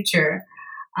the future.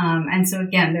 And so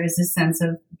again, there's this sense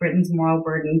of Britain's moral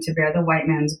burden to bear the white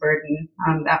man's burden.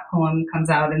 That poem comes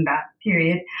out in that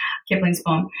period, Kipling's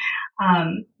poem.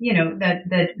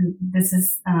 That this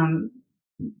is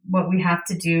what we have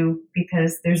to do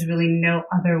because there's really no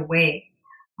other way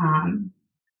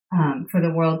for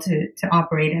the world to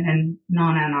operate in a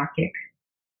non-anarchic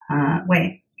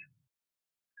way.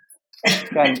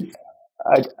 And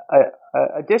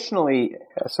additionally,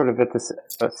 sort of at the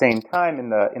same time in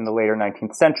the later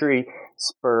 19th century,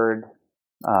 spurred,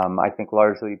 I think,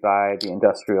 largely by the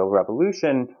Industrial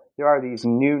Revolution, there are these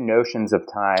new notions of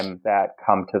time that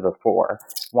come to the fore.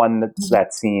 One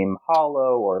that seem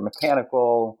hollow or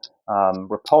mechanical,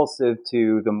 repulsive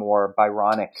to the more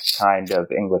Byronic kind of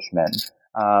Englishmen.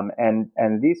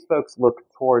 And these folks look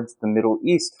towards the Middle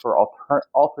East for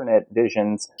alternate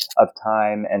visions of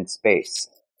time and space.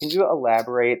 Can you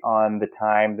elaborate on the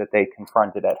time that they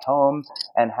confronted at home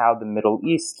and how the Middle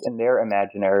East in their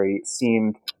imaginary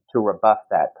seemed to rebuff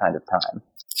that kind of time?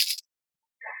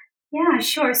 Yeah,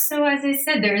 sure. So as I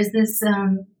said, there is this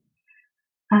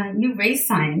new race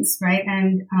science, right?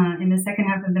 And in the second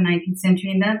half of the 19th century,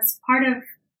 and that's part of,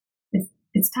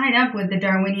 it's tied up with the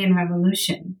Darwinian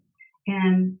Revolution.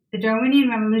 And the Darwinian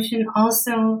Revolution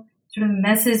also sort of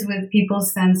messes with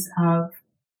people's sense of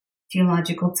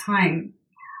geological time.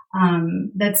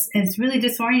 It's really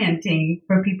disorienting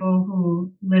for people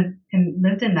who lived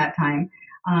in that time.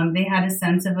 They had a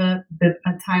sense of a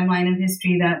timeline of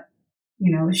history that,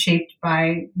 was shaped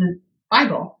by the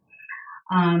Bible,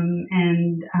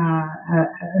 and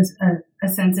a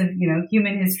sense of,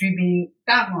 human history being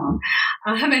that long.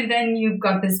 And then you've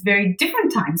got this very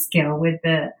different time scale with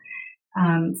the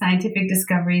scientific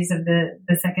discoveries of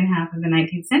the second half of the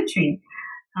 19th century,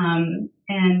 and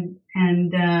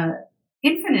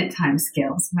infinite time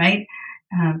scales, right?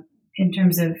 In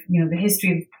terms of, the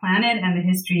history of the planet and the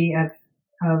history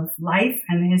of life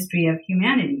and the history of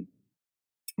humanity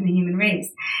and the human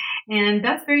race. And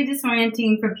that's very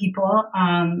disorienting for people.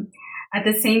 At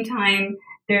the same time,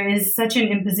 there is such an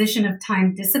imposition of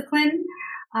time discipline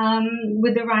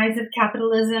with the rise of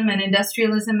capitalism and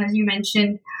industrialism, as you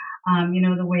mentioned.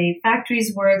 The way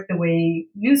factories work, the way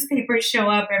newspapers show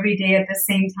up every day at the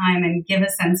same time and give a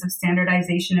sense of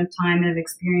standardization of time and of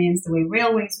experience, the way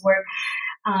railways work.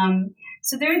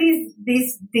 So there are these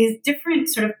different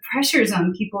sort of pressures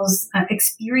on people's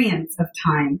experience of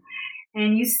time.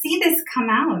 And you see this come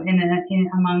out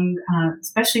among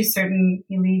especially certain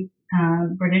elite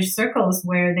British circles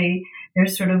where they're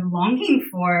sort of longing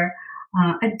for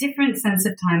a different sense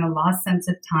of time, a lost sense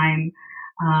of time,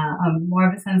 more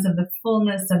of a sense of the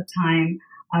fullness of time,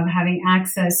 of having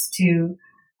access to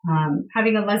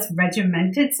having a less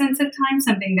regimented sense of time,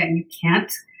 something that you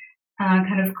can't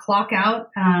kind of clock out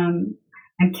and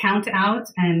count out,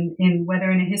 and in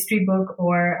whether in a history book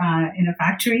or in a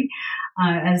factory,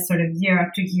 as sort of year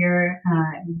after year,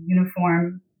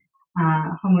 uniform,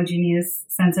 homogeneous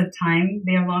sense of time.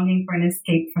 They're longing for an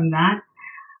escape from that.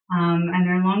 And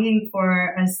they're longing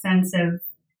for a sense of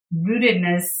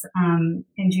rootedness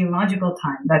in geological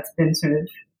time that's been sort of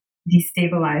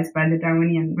destabilized by the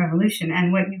Darwinian revolution.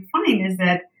 And what you find is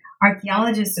that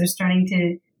archaeologists are starting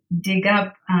to dig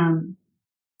up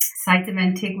sites of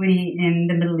antiquity in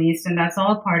the Middle East, and that's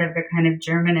all part of the kind of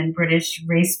German and British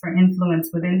race for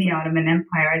influence within the Ottoman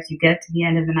Empire as you get to the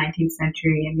end of the 19th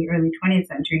century and the early 20th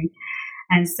century.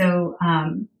 And so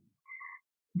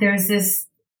there's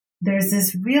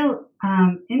this real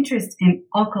interest in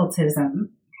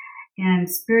occultism and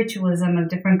spiritualism of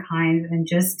different kinds, and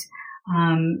just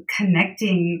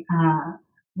connecting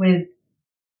with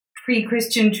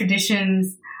pre-Christian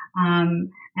traditions,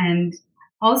 and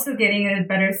also getting a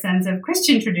better sense of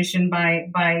Christian tradition by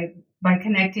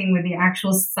connecting with the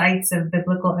actual sites of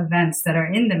biblical events that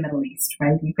are in the Middle East,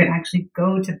 right? You could actually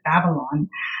go to Babylon,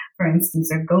 for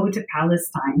instance, or go to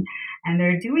Palestine. And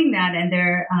they're doing that, and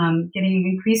they're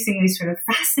getting increasingly sort of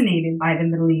fascinated by the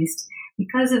Middle East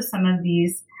because of some of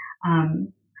these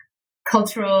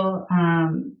cultural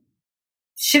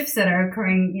shifts that are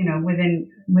occurring, within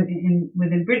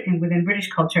Britain, within British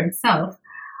culture itself.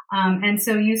 And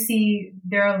so you see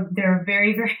there are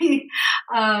very, very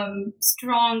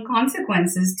strong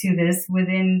consequences to this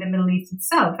within the Middle East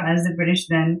itself, as the British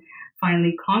then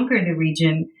finally conquer the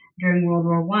region during World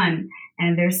War I.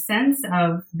 And their sense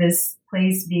of this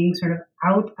place being sort of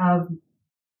out of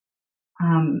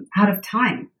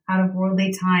time, out of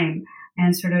worldly time,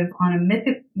 and sort of on a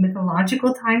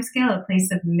mythological timescale, a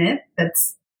place of myth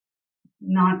that's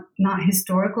not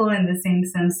historical in the same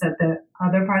sense that the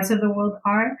other parts of the world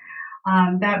are,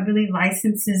 that really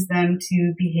licenses them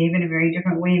to behave in a very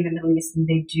different way in the Middle East than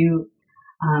they do,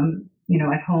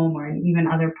 at home or in even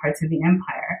other parts of the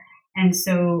empire. And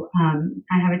so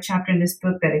I have a chapter in this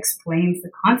book that explains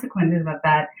the consequences of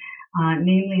that,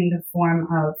 namely in the form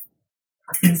of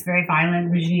this very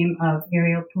violent regime of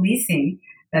aerial policing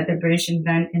that the British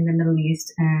invent in the Middle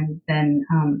East and then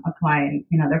apply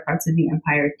in other parts of the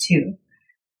empire too.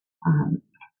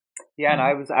 And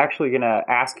I was actually going to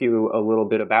ask you a little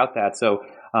bit about that. So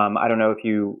I don't know if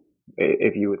you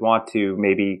would want to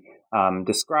maybe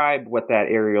describe what that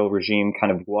aerial regime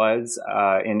kind of was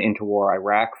in interwar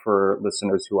Iraq for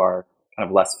listeners who are kind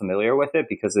of less familiar with it,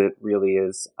 because it really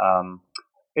is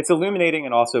it's illuminating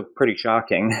and also pretty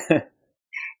shocking.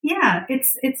 Yeah,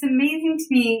 it's amazing to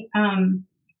me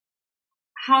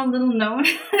how little known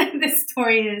this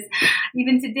story is,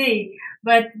 even today.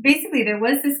 But basically, there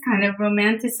was this kind of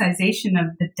romanticization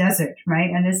of the desert,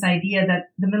 right? And this idea that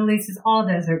the Middle East is all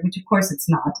desert, which of course it's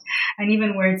not. And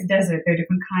even where it's desert, there are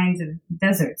different kinds of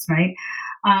deserts, right?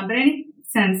 But in any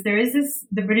sense, there is this,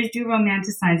 the British do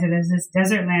romanticize it as this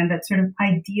desert land that's sort of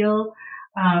ideal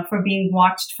for being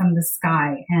watched from the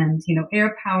sky. And,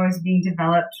 air power is being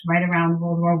developed right around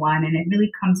World War I, and it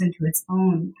really comes into its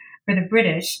own for the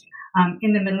British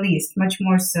in the Middle East, much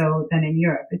more so than in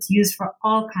Europe. It's used for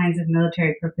all kinds of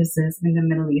military purposes in the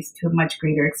Middle East to a much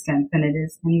greater extent than it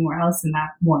is anywhere else in that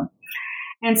war.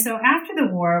 And so after the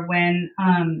war, when,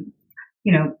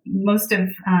 most of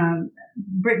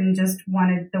Britain just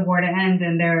wanted the war to end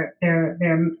and their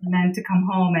men to come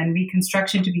home and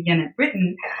reconstruction to begin at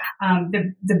Britain,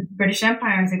 the British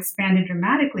Empire has expanded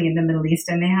dramatically in the Middle East,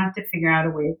 and they have to figure out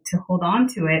a way to hold on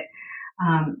to it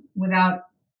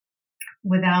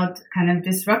without kind of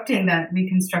disrupting that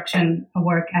reconstruction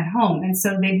work at home. And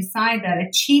so they decide that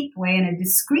a cheap way and a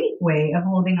discreet way of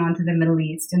holding on to the Middle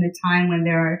East in a time when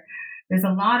there's a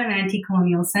lot of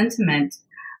anti-colonial sentiment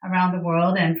around the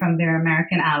world and from their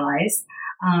American allies,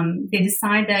 they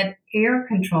decide that air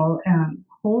control,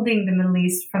 holding the Middle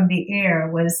East from the air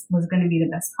was going to be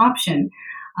the best option,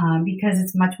 because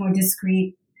it's much more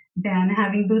discreet than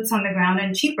having boots on the ground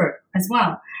and cheaper as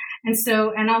well. And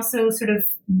so, and also sort of,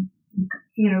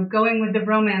 going with the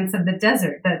romance of the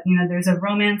desert, that, there's a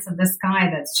romance of the sky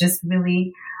that's just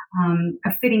really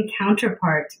a fitting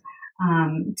counterpart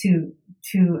to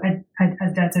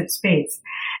a desert space.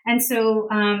 And so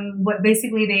what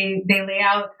basically they lay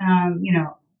out,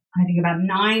 I think about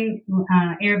 9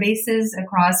 air bases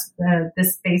across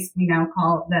this space we now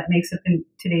call, that makes up in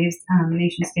today's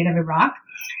nation state of Iraq.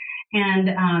 And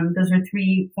those are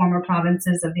 3 former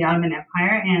provinces of the Ottoman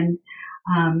Empire. And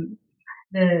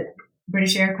the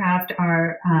British aircraft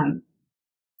are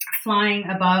flying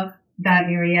above that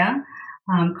area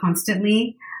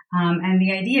constantly. And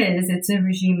the idea is it's a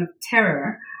regime of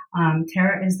terror.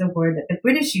 Terror is the word that the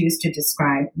British use to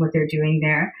describe what they're doing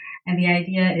there. And the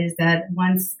idea is that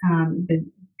once the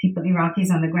people,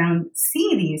 Iraqis on the ground,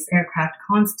 see these aircraft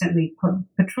constantly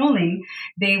patrolling,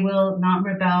 they will not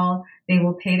rebel, they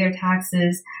will pay their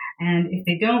taxes. And if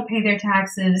they don't pay their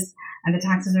taxes, and the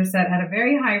taxes are set at a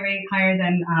very high rate, higher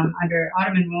than under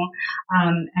Ottoman rule,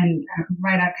 and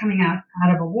coming out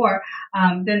of a war,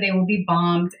 then they will be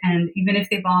bombed. And even if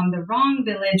they bomb the wrong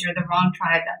village or the wrong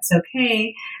tribe, that's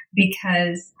okay,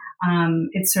 because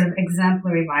it's sort of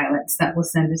exemplary violence that will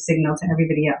send a signal to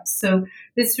everybody else. So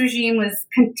this regime was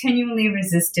continually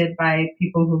resisted by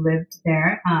people who lived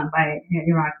there, by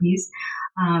Iraqis.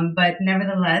 But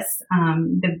nevertheless,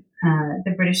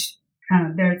 the British,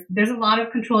 there's a lot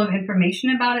of control of information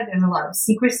about it. There's a lot of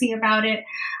secrecy about it.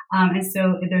 And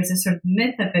so there's a sort of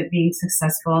myth of it being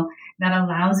successful that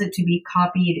allows it to be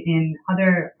copied in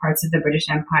other parts of the British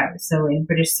Empire. So in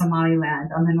British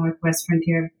Somaliland, on the northwest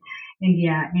frontier of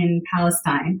India, in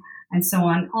Palestine, and so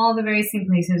on, all the very same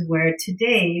places where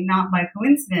today, not by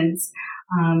coincidence,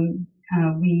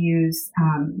 we use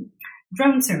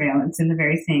drone surveillance in the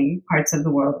very same parts of the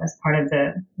world as part of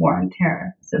the war on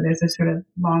terror. So there's a sort of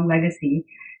long legacy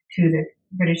to the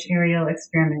British aerial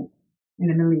experiment in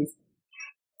the Middle East.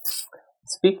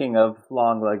 Speaking of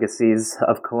long legacies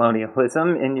of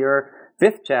colonialism, in your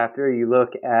 5th chapter, you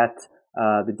look at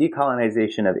the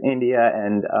decolonization of India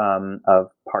and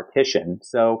of partition.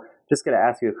 So just going to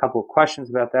ask you a couple of questions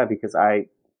about that because I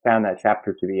found that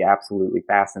chapter to be absolutely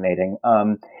fascinating.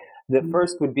 The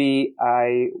first would be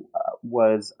I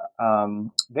was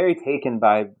very taken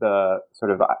by the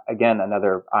sort of, again,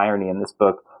 another irony in this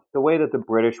book, the way that the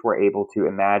British were able to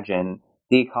imagine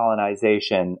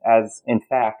decolonization as, in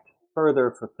fact,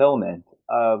 further fulfillment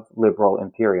of liberal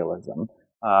imperialism.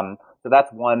 So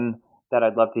that's one that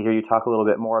I'd love to hear you talk a little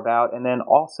bit more about. And then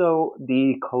also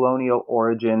the colonial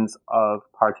origins of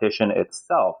partition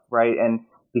itself, right? And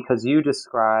because you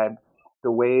describe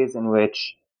the ways in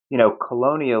which, you know,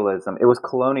 it was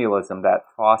colonialism that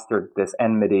fostered this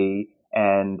enmity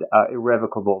and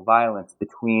irrevocable violence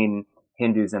between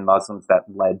Hindus and Muslims that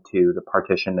led to the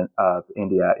partition of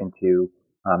India into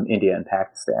India and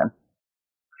Pakistan.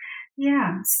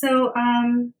 Yeah. So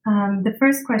the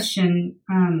first question,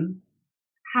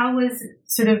 how was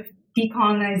sort of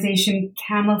decolonization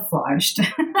camouflaged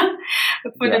for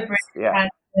the British? Yeah.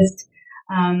 Just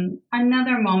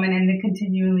another moment in the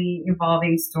continually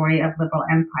evolving story of liberal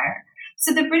empire.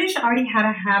 So the British already had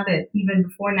a habit, even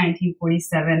before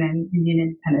 1947 and Indian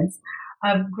independence,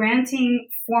 of granting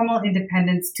formal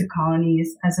independence to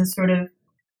colonies as a sort of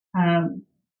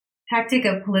tactic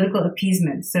of political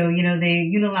appeasement. So, you know,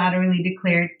 they unilaterally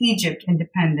declared Egypt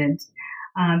independent.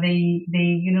 They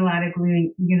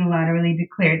unilaterally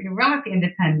declared Iraq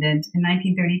independent in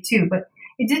 1932, but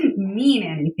it didn't mean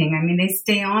anything. I mean, they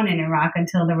stay on in Iraq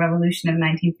until the revolution of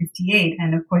 1958,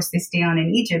 and of course they stay on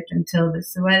in Egypt until the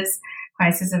Suez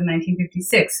crisis of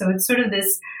 1956. So it's sort of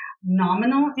this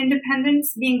nominal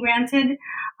independence being granted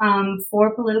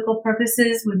for political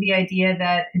purposes, with the idea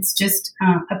that it's just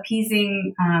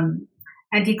appeasing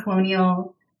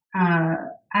anti-colonial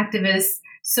activists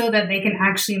so that they can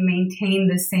actually maintain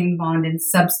the same bond in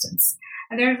substance.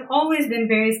 And there's always been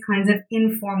various kinds of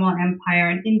informal empire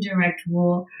and indirect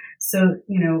rule, so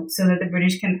that the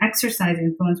British can exercise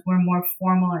influence where more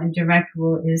formal and direct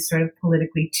rule is sort of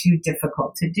politically too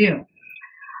difficult to do.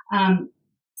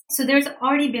 So there's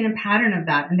already been a pattern of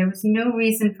that, and there was no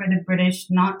reason for the British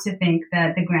not to think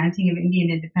that the granting of Indian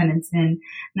independence in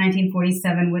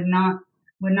 1947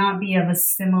 would not be of a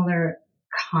similar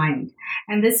kind.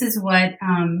 And this is what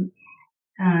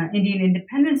Indian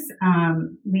independence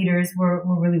leaders were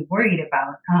really worried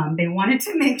about. They wanted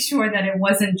to make sure that it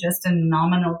wasn't just a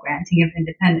nominal granting of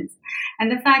independence. And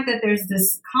the fact that there's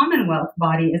this Commonwealth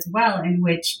body as well, in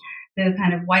which the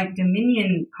kind of white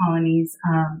dominion colonies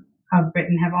of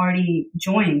Britain have already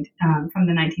joined from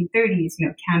the 1930s, you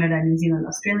know, Canada, New Zealand,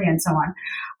 Australia, and so on.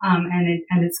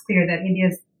 And it's clear that India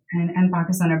and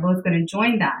Pakistan are both going to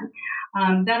join that.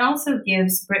 That also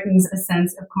gives Britons a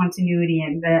sense of continuity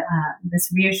and this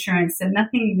reassurance that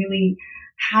nothing really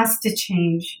has to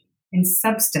change in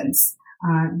substance,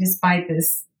 despite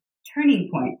this turning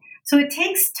point. So it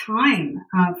takes time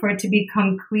for it to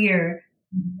become clear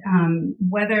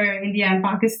whether India and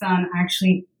Pakistan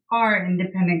actually are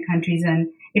independent countries, and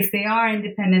if they are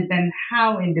independent, then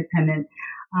how independent.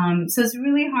 So it's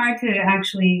really hard to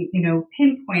actually,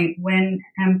 pinpoint when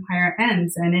empire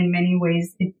ends, and in many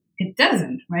ways it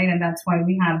doesn't, right? And that's why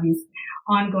we have these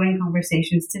ongoing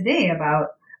conversations today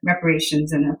about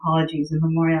reparations and apologies and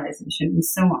memorialization and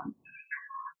so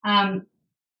on.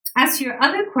 as to your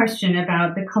other question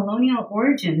about the colonial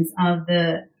origins of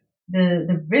the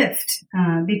rift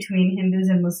between Hindus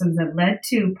and Muslims that led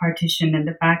to partition, and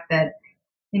the fact that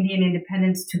Indian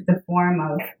independence took the form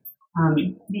of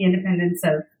the independence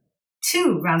of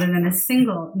two rather than a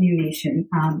single new nation.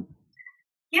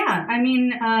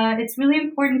 It's really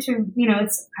important to,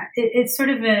 it's sort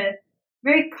of a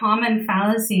very common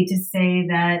fallacy to say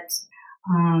that,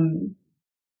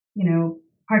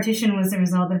 partition was the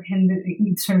result of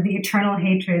sort of the eternal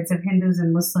hatreds of Hindus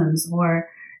and Muslims, or,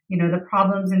 the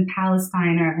problems in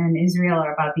Palestine and Israel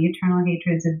are about the eternal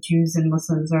hatreds of Jews and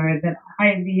Muslims, or the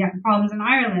problems in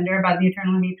Ireland are about the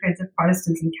eternal hatreds of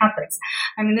Protestants and Catholics.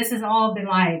 I mean, this is all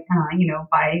belied,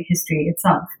 by history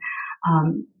itself.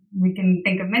 We can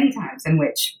think of many times in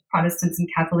which Protestants and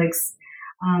Catholics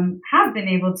have been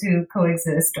able to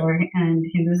coexist, and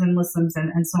Hindus and Muslims,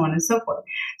 and so on and so forth.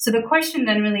 So the question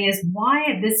then really is, why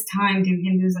at this time do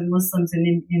Hindus and Muslims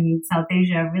in South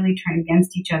Asia really turn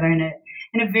against each other in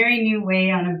a very new way,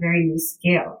 on a very new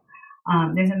scale?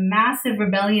 There's a massive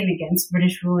rebellion against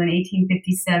British rule in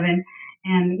 1857,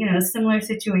 and a similar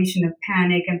situation of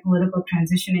panic and political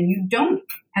transition, and you don't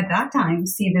at that time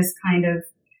see this kind of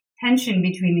tension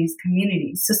between these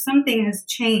communities. So something has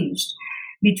changed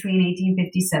between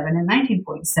 1857 and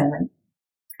 1947.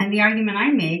 And the argument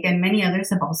I make, and many others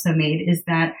have also made, is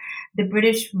that the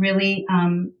British really,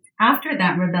 after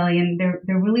that rebellion,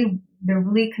 they're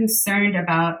really concerned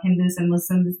about Hindus and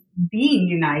Muslims being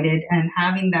united and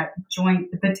having that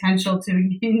the potential to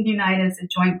unite as a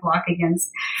joint bloc against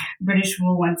British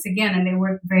rule once again. And they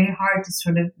worked very hard to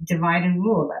sort of divide and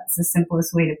rule. That's the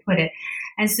simplest way to put it.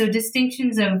 And so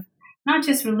distinctions of not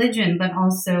just religion, but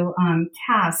also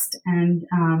caste and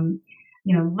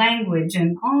language,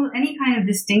 and any kind of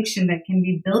distinction that can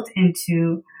be built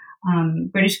into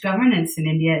British governance in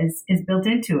India is built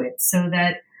into it, so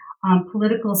that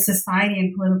political society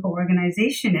and political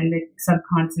organization in the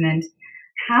subcontinent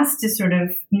has to sort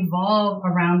of evolve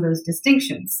around those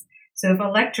distinctions. So if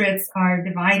electorates are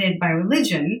divided by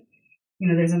religion,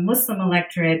 there's a Muslim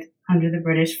electorate under the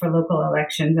British for local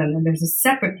elections, and then there's a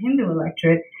separate Hindu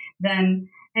electorate, then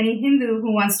any Hindu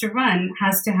who wants to run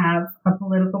has to have a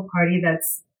political party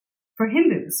that's for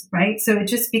Hindus, right? So it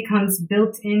just becomes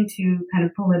built into kind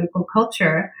of political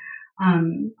culture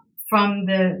from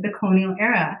the colonial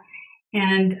era.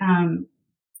 And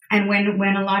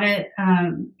when a lot of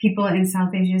people in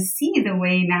South Asia see the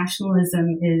way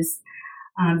nationalism is,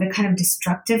 the kind of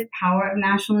destructive power of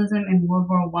nationalism in World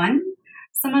War I,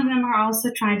 some of them are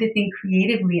also trying to think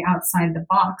creatively outside the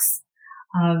box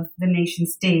of the nation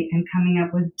state and coming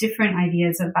up with different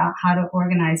ideas about how to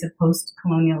organize a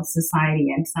post-colonial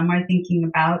society. And some are thinking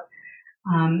about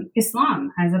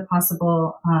Islam as a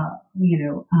possible,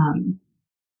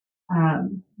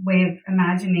 way of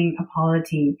imagining a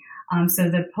polity. So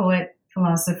the poet,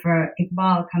 philosopher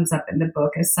Iqbal comes up in the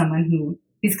book as someone who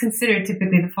is considered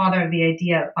typically the father of the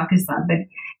idea of Pakistan, but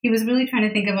he was really trying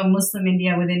to think of a Muslim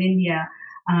India within India,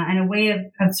 and a way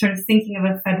of sort of thinking of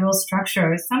a federal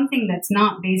structure, or something that's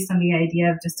not based on the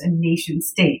idea of just a nation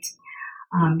state,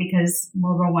 because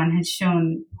World War I had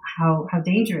shown how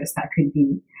dangerous that could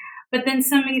be. But then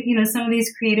some of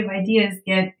these creative ideas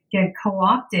get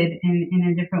co-opted in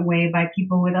a different way by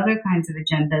people with other kinds of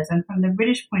agendas. And from the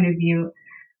British point of view,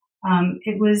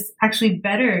 it was actually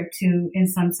better to, in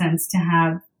some sense, to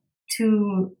have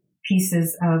two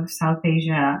pieces of South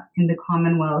Asia in the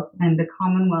Commonwealth, and the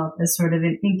Commonwealth is sort of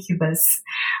an incubus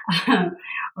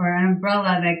or an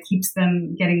umbrella that keeps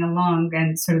them getting along,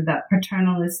 and sort of that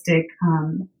paternalistic,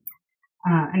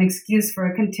 an excuse for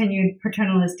a continued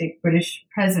paternalistic British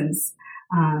presence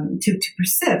to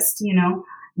persist,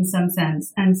 in some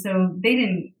sense. And so they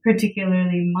didn't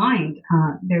particularly mind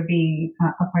there being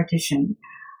a partition.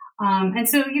 And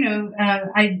so,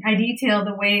 I detail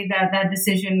the way that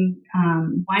decision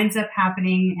winds up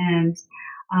happening, and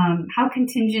how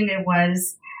contingent it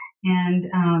was.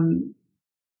 And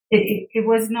it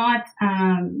was not,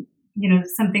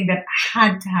 something that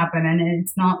had to happen. And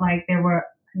it's not like there were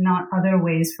not other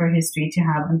ways for history to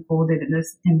have unfolded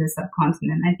in this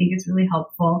subcontinent. I think it's really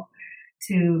helpful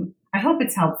I hope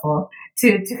it's helpful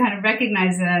to kind of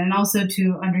recognize that, and also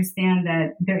to understand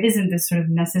that there isn't this sort of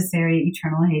necessary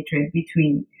eternal hatred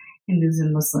between Hindus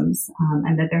and Muslims,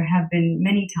 and that there have been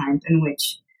many times in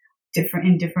which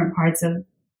in different parts of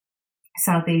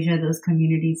South Asia, those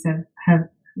communities have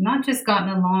not just gotten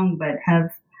along, but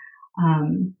have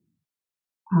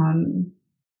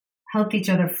helped each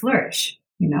other flourish,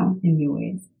 in new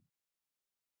ways.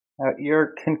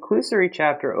 Your conclusory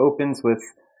chapter opens with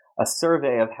a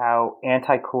survey of how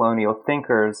anti-colonial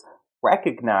thinkers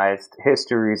recognized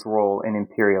history's role in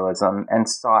imperialism and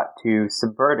sought to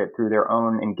subvert it through their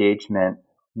own engagement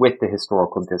with the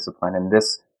historical discipline. And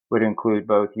this would include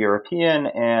both European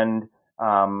and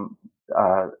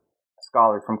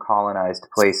scholars from colonized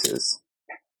places.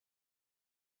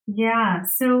 Yeah,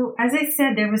 so as I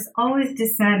said, there was always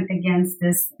dissent against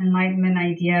this Enlightenment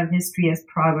idea of history as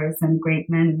progress and great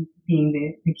men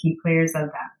being the key players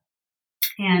of that.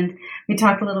 And we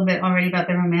talked a little bit already about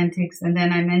the Romantics, and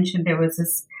then I mentioned there was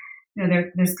this,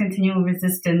 there's continual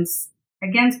resistance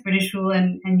against British rule,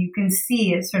 and you can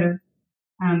see a sort of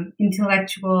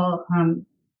intellectual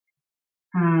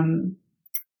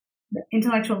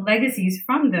legacies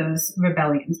from those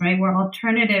rebellions, right? Where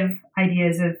alternative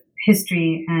ideas of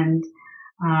history and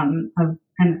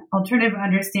alternative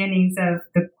understandings of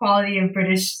the quality of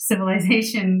British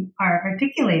civilization are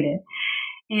articulated,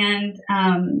 and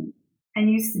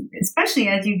you, especially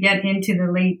as you get into the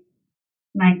late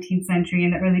 19th century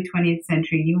and the early 20th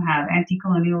century, you have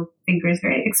anti-colonial thinkers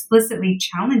very explicitly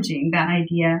challenging that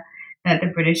idea that the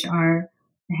British are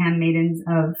the handmaidens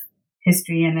of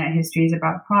history and that history is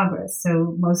about progress.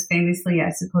 So most famously, I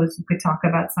suppose you could talk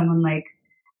about someone like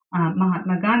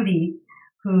Mahatma Gandhi,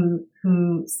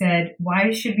 who said,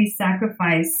 why should we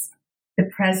sacrifice the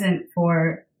present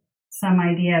for some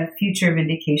idea of future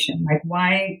vindication? Like,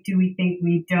 why do we think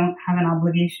we don't have an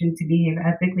obligation to behave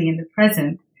ethically in the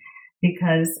present?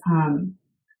 Because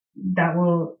that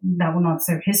will not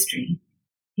serve history.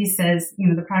 He says,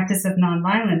 the practice of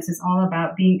nonviolence is all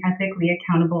about being ethically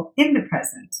accountable in the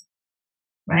present,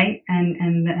 right?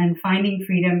 And finding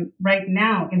freedom right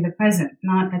now in the present,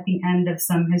 not at the end of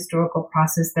some historical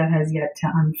process that has yet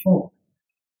to unfold.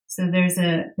 So there's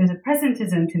a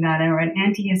presentism to that, or an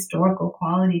anti-historical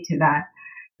quality to that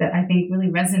I think really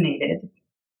resonated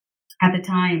at the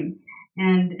time.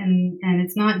 And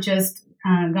it's not just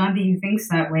Gandhi who thinks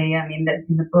that way. I mean, that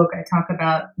in the book I talk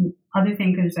about other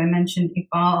thinkers. I mentioned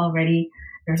Iqbal already.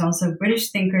 There's also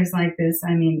British thinkers like this.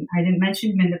 I mean, I didn't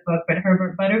mention him in the book, but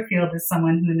Herbert Butterfield is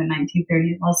someone who in the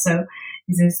 1930s also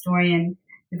is a historian,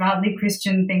 devoutly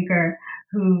Christian thinker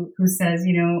who says,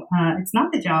 it's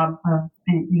not the job of,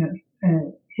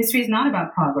 history is not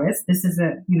about progress. This is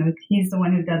he's the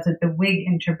one who does it, the Whig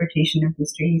interpretation of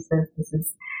history. He says this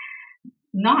is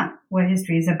not what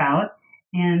history is about,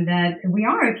 and that we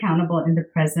are accountable in the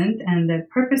present, and the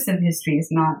purpose of history is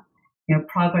not,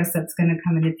 progress that's going to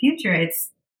come in the future.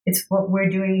 It's what we're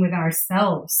doing with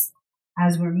ourselves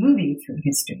as we're moving through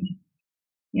history,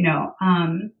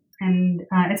 and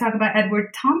I talk about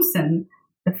Edward Thompson,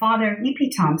 the father of E.P.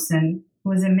 Thompson, who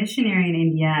was a missionary in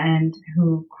India and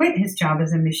who quit his job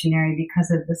as a missionary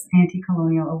because of this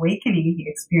anti-colonial awakening he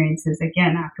experiences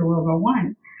again after World War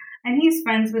I. And he's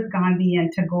friends with Gandhi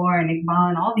and Tagore and Iqbal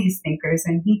and all these thinkers.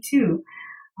 And he too,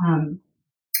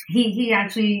 he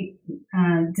actually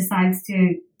decides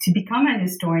to become a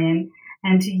historian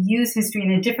and to use history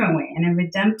in a different way, in a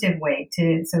redemptive way.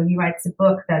 So he writes a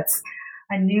book that's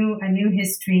a new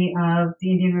history of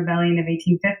the Indian Rebellion of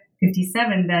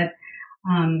 1857 that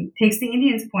takes the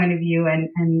Indians' point of view and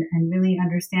really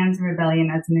understands the rebellion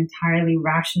as an entirely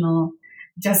rational,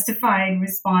 justified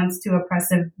response to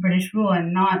oppressive British rule,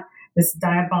 and not this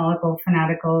diabolical,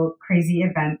 fanatical, crazy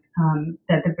event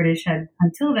that the British had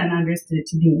until then understood it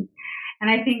to be. And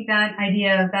I think that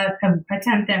idea, that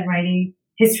attempt at writing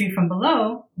history from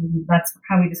below, that's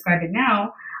how we describe it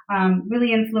now,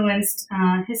 really influenced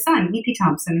his son, E.P.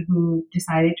 Thompson, who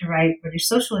decided to write British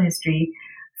social history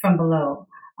from below,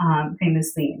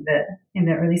 famously in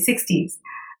the early 60s.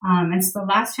 And so the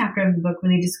last chapter of the book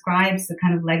really describes the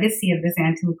kind of legacy of this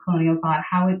anti-colonial thought,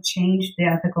 how it changed the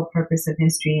ethical purpose of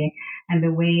history, and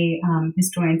the way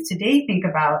historians today think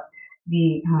about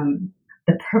the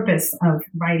purpose of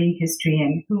writing history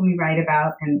and who we write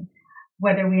about and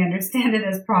whether we understand it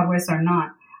as progress or not.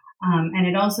 And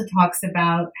it also talks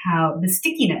about how the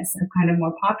stickiness of kind of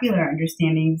more popular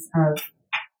understandings of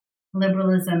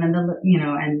liberalism and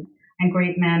and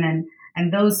great men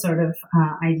and those sort of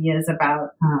ideas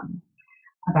about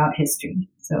history.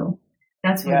 So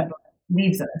that's where the book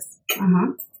leaves us.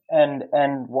 Uh-huh.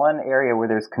 And one area where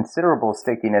there's considerable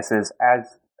stickiness is,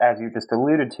 as you just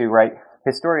alluded to, right?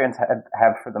 Historians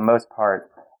have for the most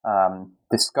part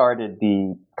discarded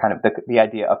the kind of the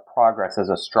idea of progress as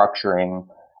a structuring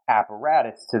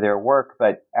apparatus to their work,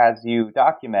 but as you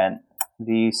document,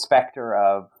 the specter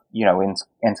of,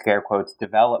 in scare quotes,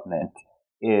 development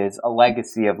is a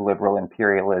legacy of liberal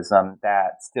imperialism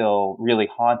that still really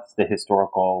haunts the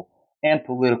historical and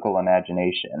political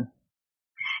imagination.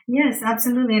 Yes,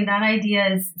 absolutely. And that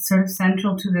idea is sort of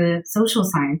central to the social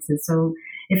sciences. So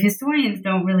if historians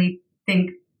don't really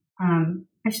think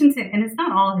I shouldn't say, and it's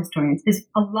not all historians. It's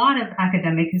a lot of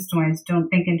academic historians don't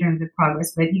think in terms of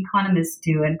progress, but economists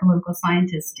do and political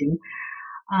scientists do.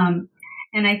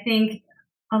 And I think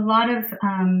a lot of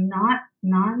not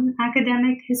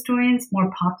non-academic historians,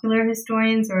 more popular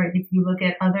historians, or if you look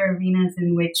at other arenas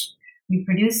in which we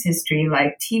produce history,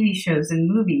 like TV shows and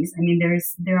movies, I mean, there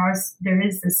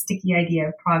is a sticky idea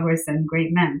of progress and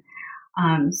great men.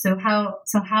 So how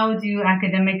do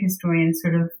academic historians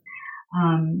sort of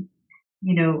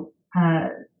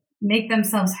make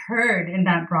themselves heard in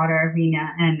that broader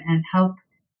arena and help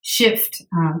shift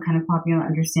kind of popular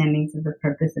understandings of the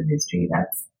purpose of history?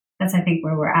 That's I think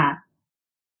where we're at.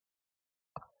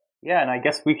 Yeah, and I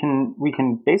guess we can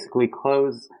basically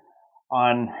close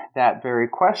on that very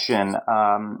question.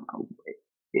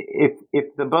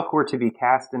 If the book were to be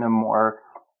cast in a more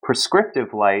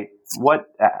prescriptive light,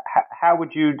 how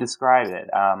would you describe it?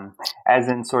 As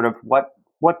in, sort of, what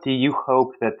do you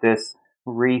hope that this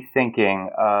rethinking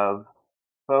of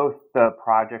both the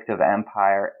project of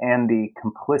empire and the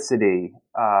complicity,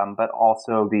 but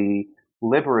also the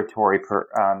liberatory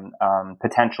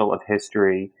potential of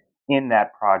history in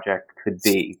that project could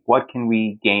be? What can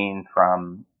we gain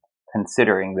from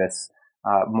considering this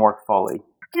more fully?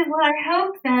 Yeah, well, I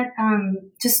hope that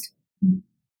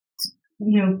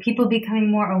people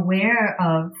becoming more aware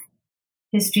of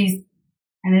history's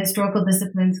and the historical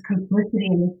discipline's complicity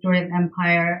in the story of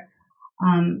empire.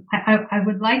 I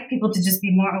would like people to just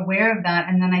be more aware of that,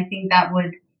 and then I think that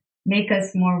would make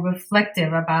us more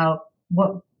reflective about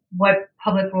what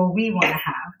public role we want to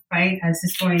have, right, as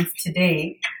historians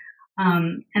today.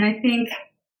 And I think,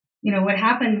 what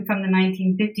happened from the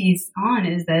 1950s on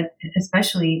is that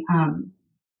especially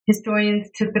historians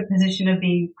took the position of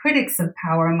being critics of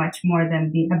power much more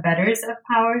than the abettors of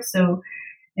power. So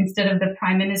instead of the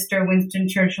Prime Minister, Winston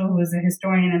Churchill, who was a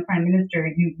historian and Prime Minister,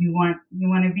 you want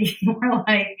to be more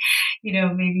like,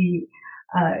 maybe,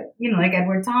 like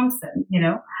Edward Thompson,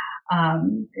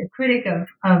 a critic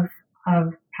of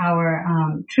power,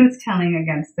 truth-telling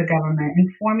against the government,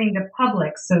 informing the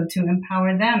public, so to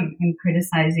empower them in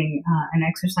criticizing and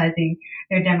exercising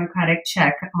their democratic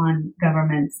check on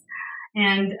governments.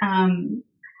 And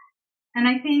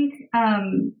I think,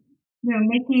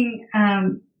 making,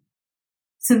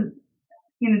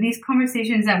 these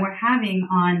conversations that we're having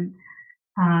on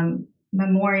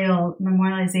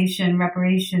memorialization,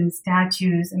 reparations,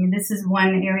 statues. I mean, this is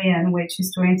one area in which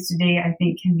historians today, I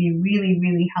think, can be really,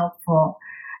 really helpful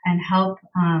and help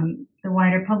the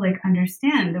wider public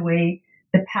understand the way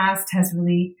the past has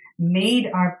really made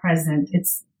our present.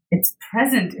 It's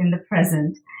present in the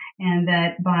present, and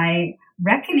that by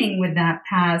reckoning with that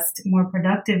past more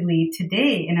productively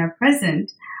today in our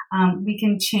present, we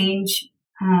can change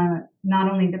not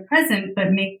only the present,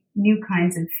 but make new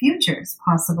kinds of futures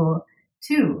possible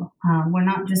too. We're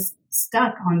not just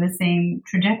stuck on the same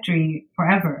trajectory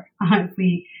forever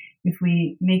if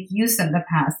we make use of the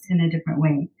past in a different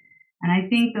way. And I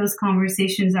think those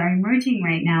conversations are emerging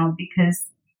right now because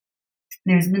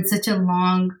there's been such a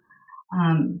long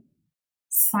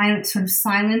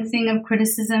silencing of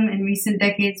criticism in recent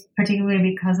decades, particularly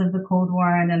because of the Cold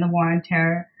War and then the War on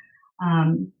Terror. A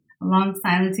long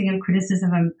silencing of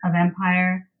criticism of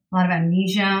empire, a lot of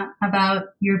amnesia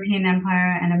about European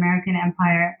empire and American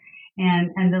empire,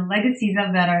 and the legacies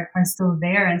of that are still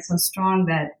there and so strong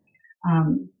that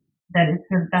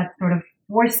that's sort of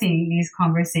forcing these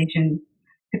conversations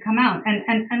to come out.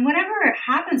 And whatever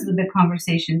happens with the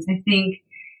conversations, I think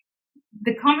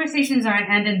the conversations are an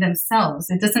end in themselves.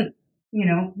 It doesn't,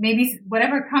 maybe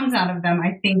whatever comes out of them,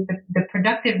 I think the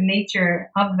productive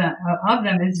nature of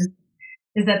them is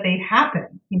that they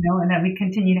happen, and that we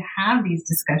continue to have these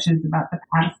discussions about the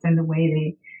past and the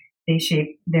way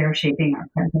they're shaping our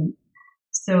present.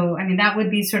 So, I mean, that would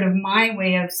be sort of my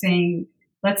way of saying,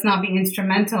 let's not be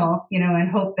instrumental, and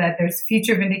hope that there's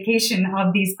future vindication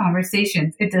of these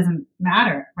conversations. It doesn't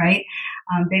matter, right?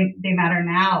 They matter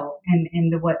now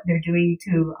in what they're doing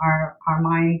to our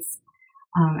minds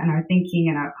and our thinking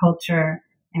and our culture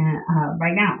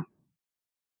right now.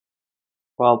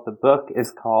 Well, the book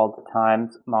is called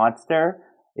Time's Monster.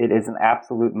 It is an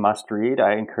absolute must-read.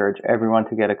 I encourage everyone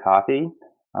to get a copy.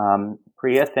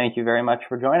 Priya, thank you very much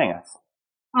for joining us.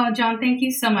 Oh, John, thank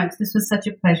you so much. This was such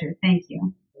a pleasure. Thank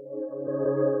you.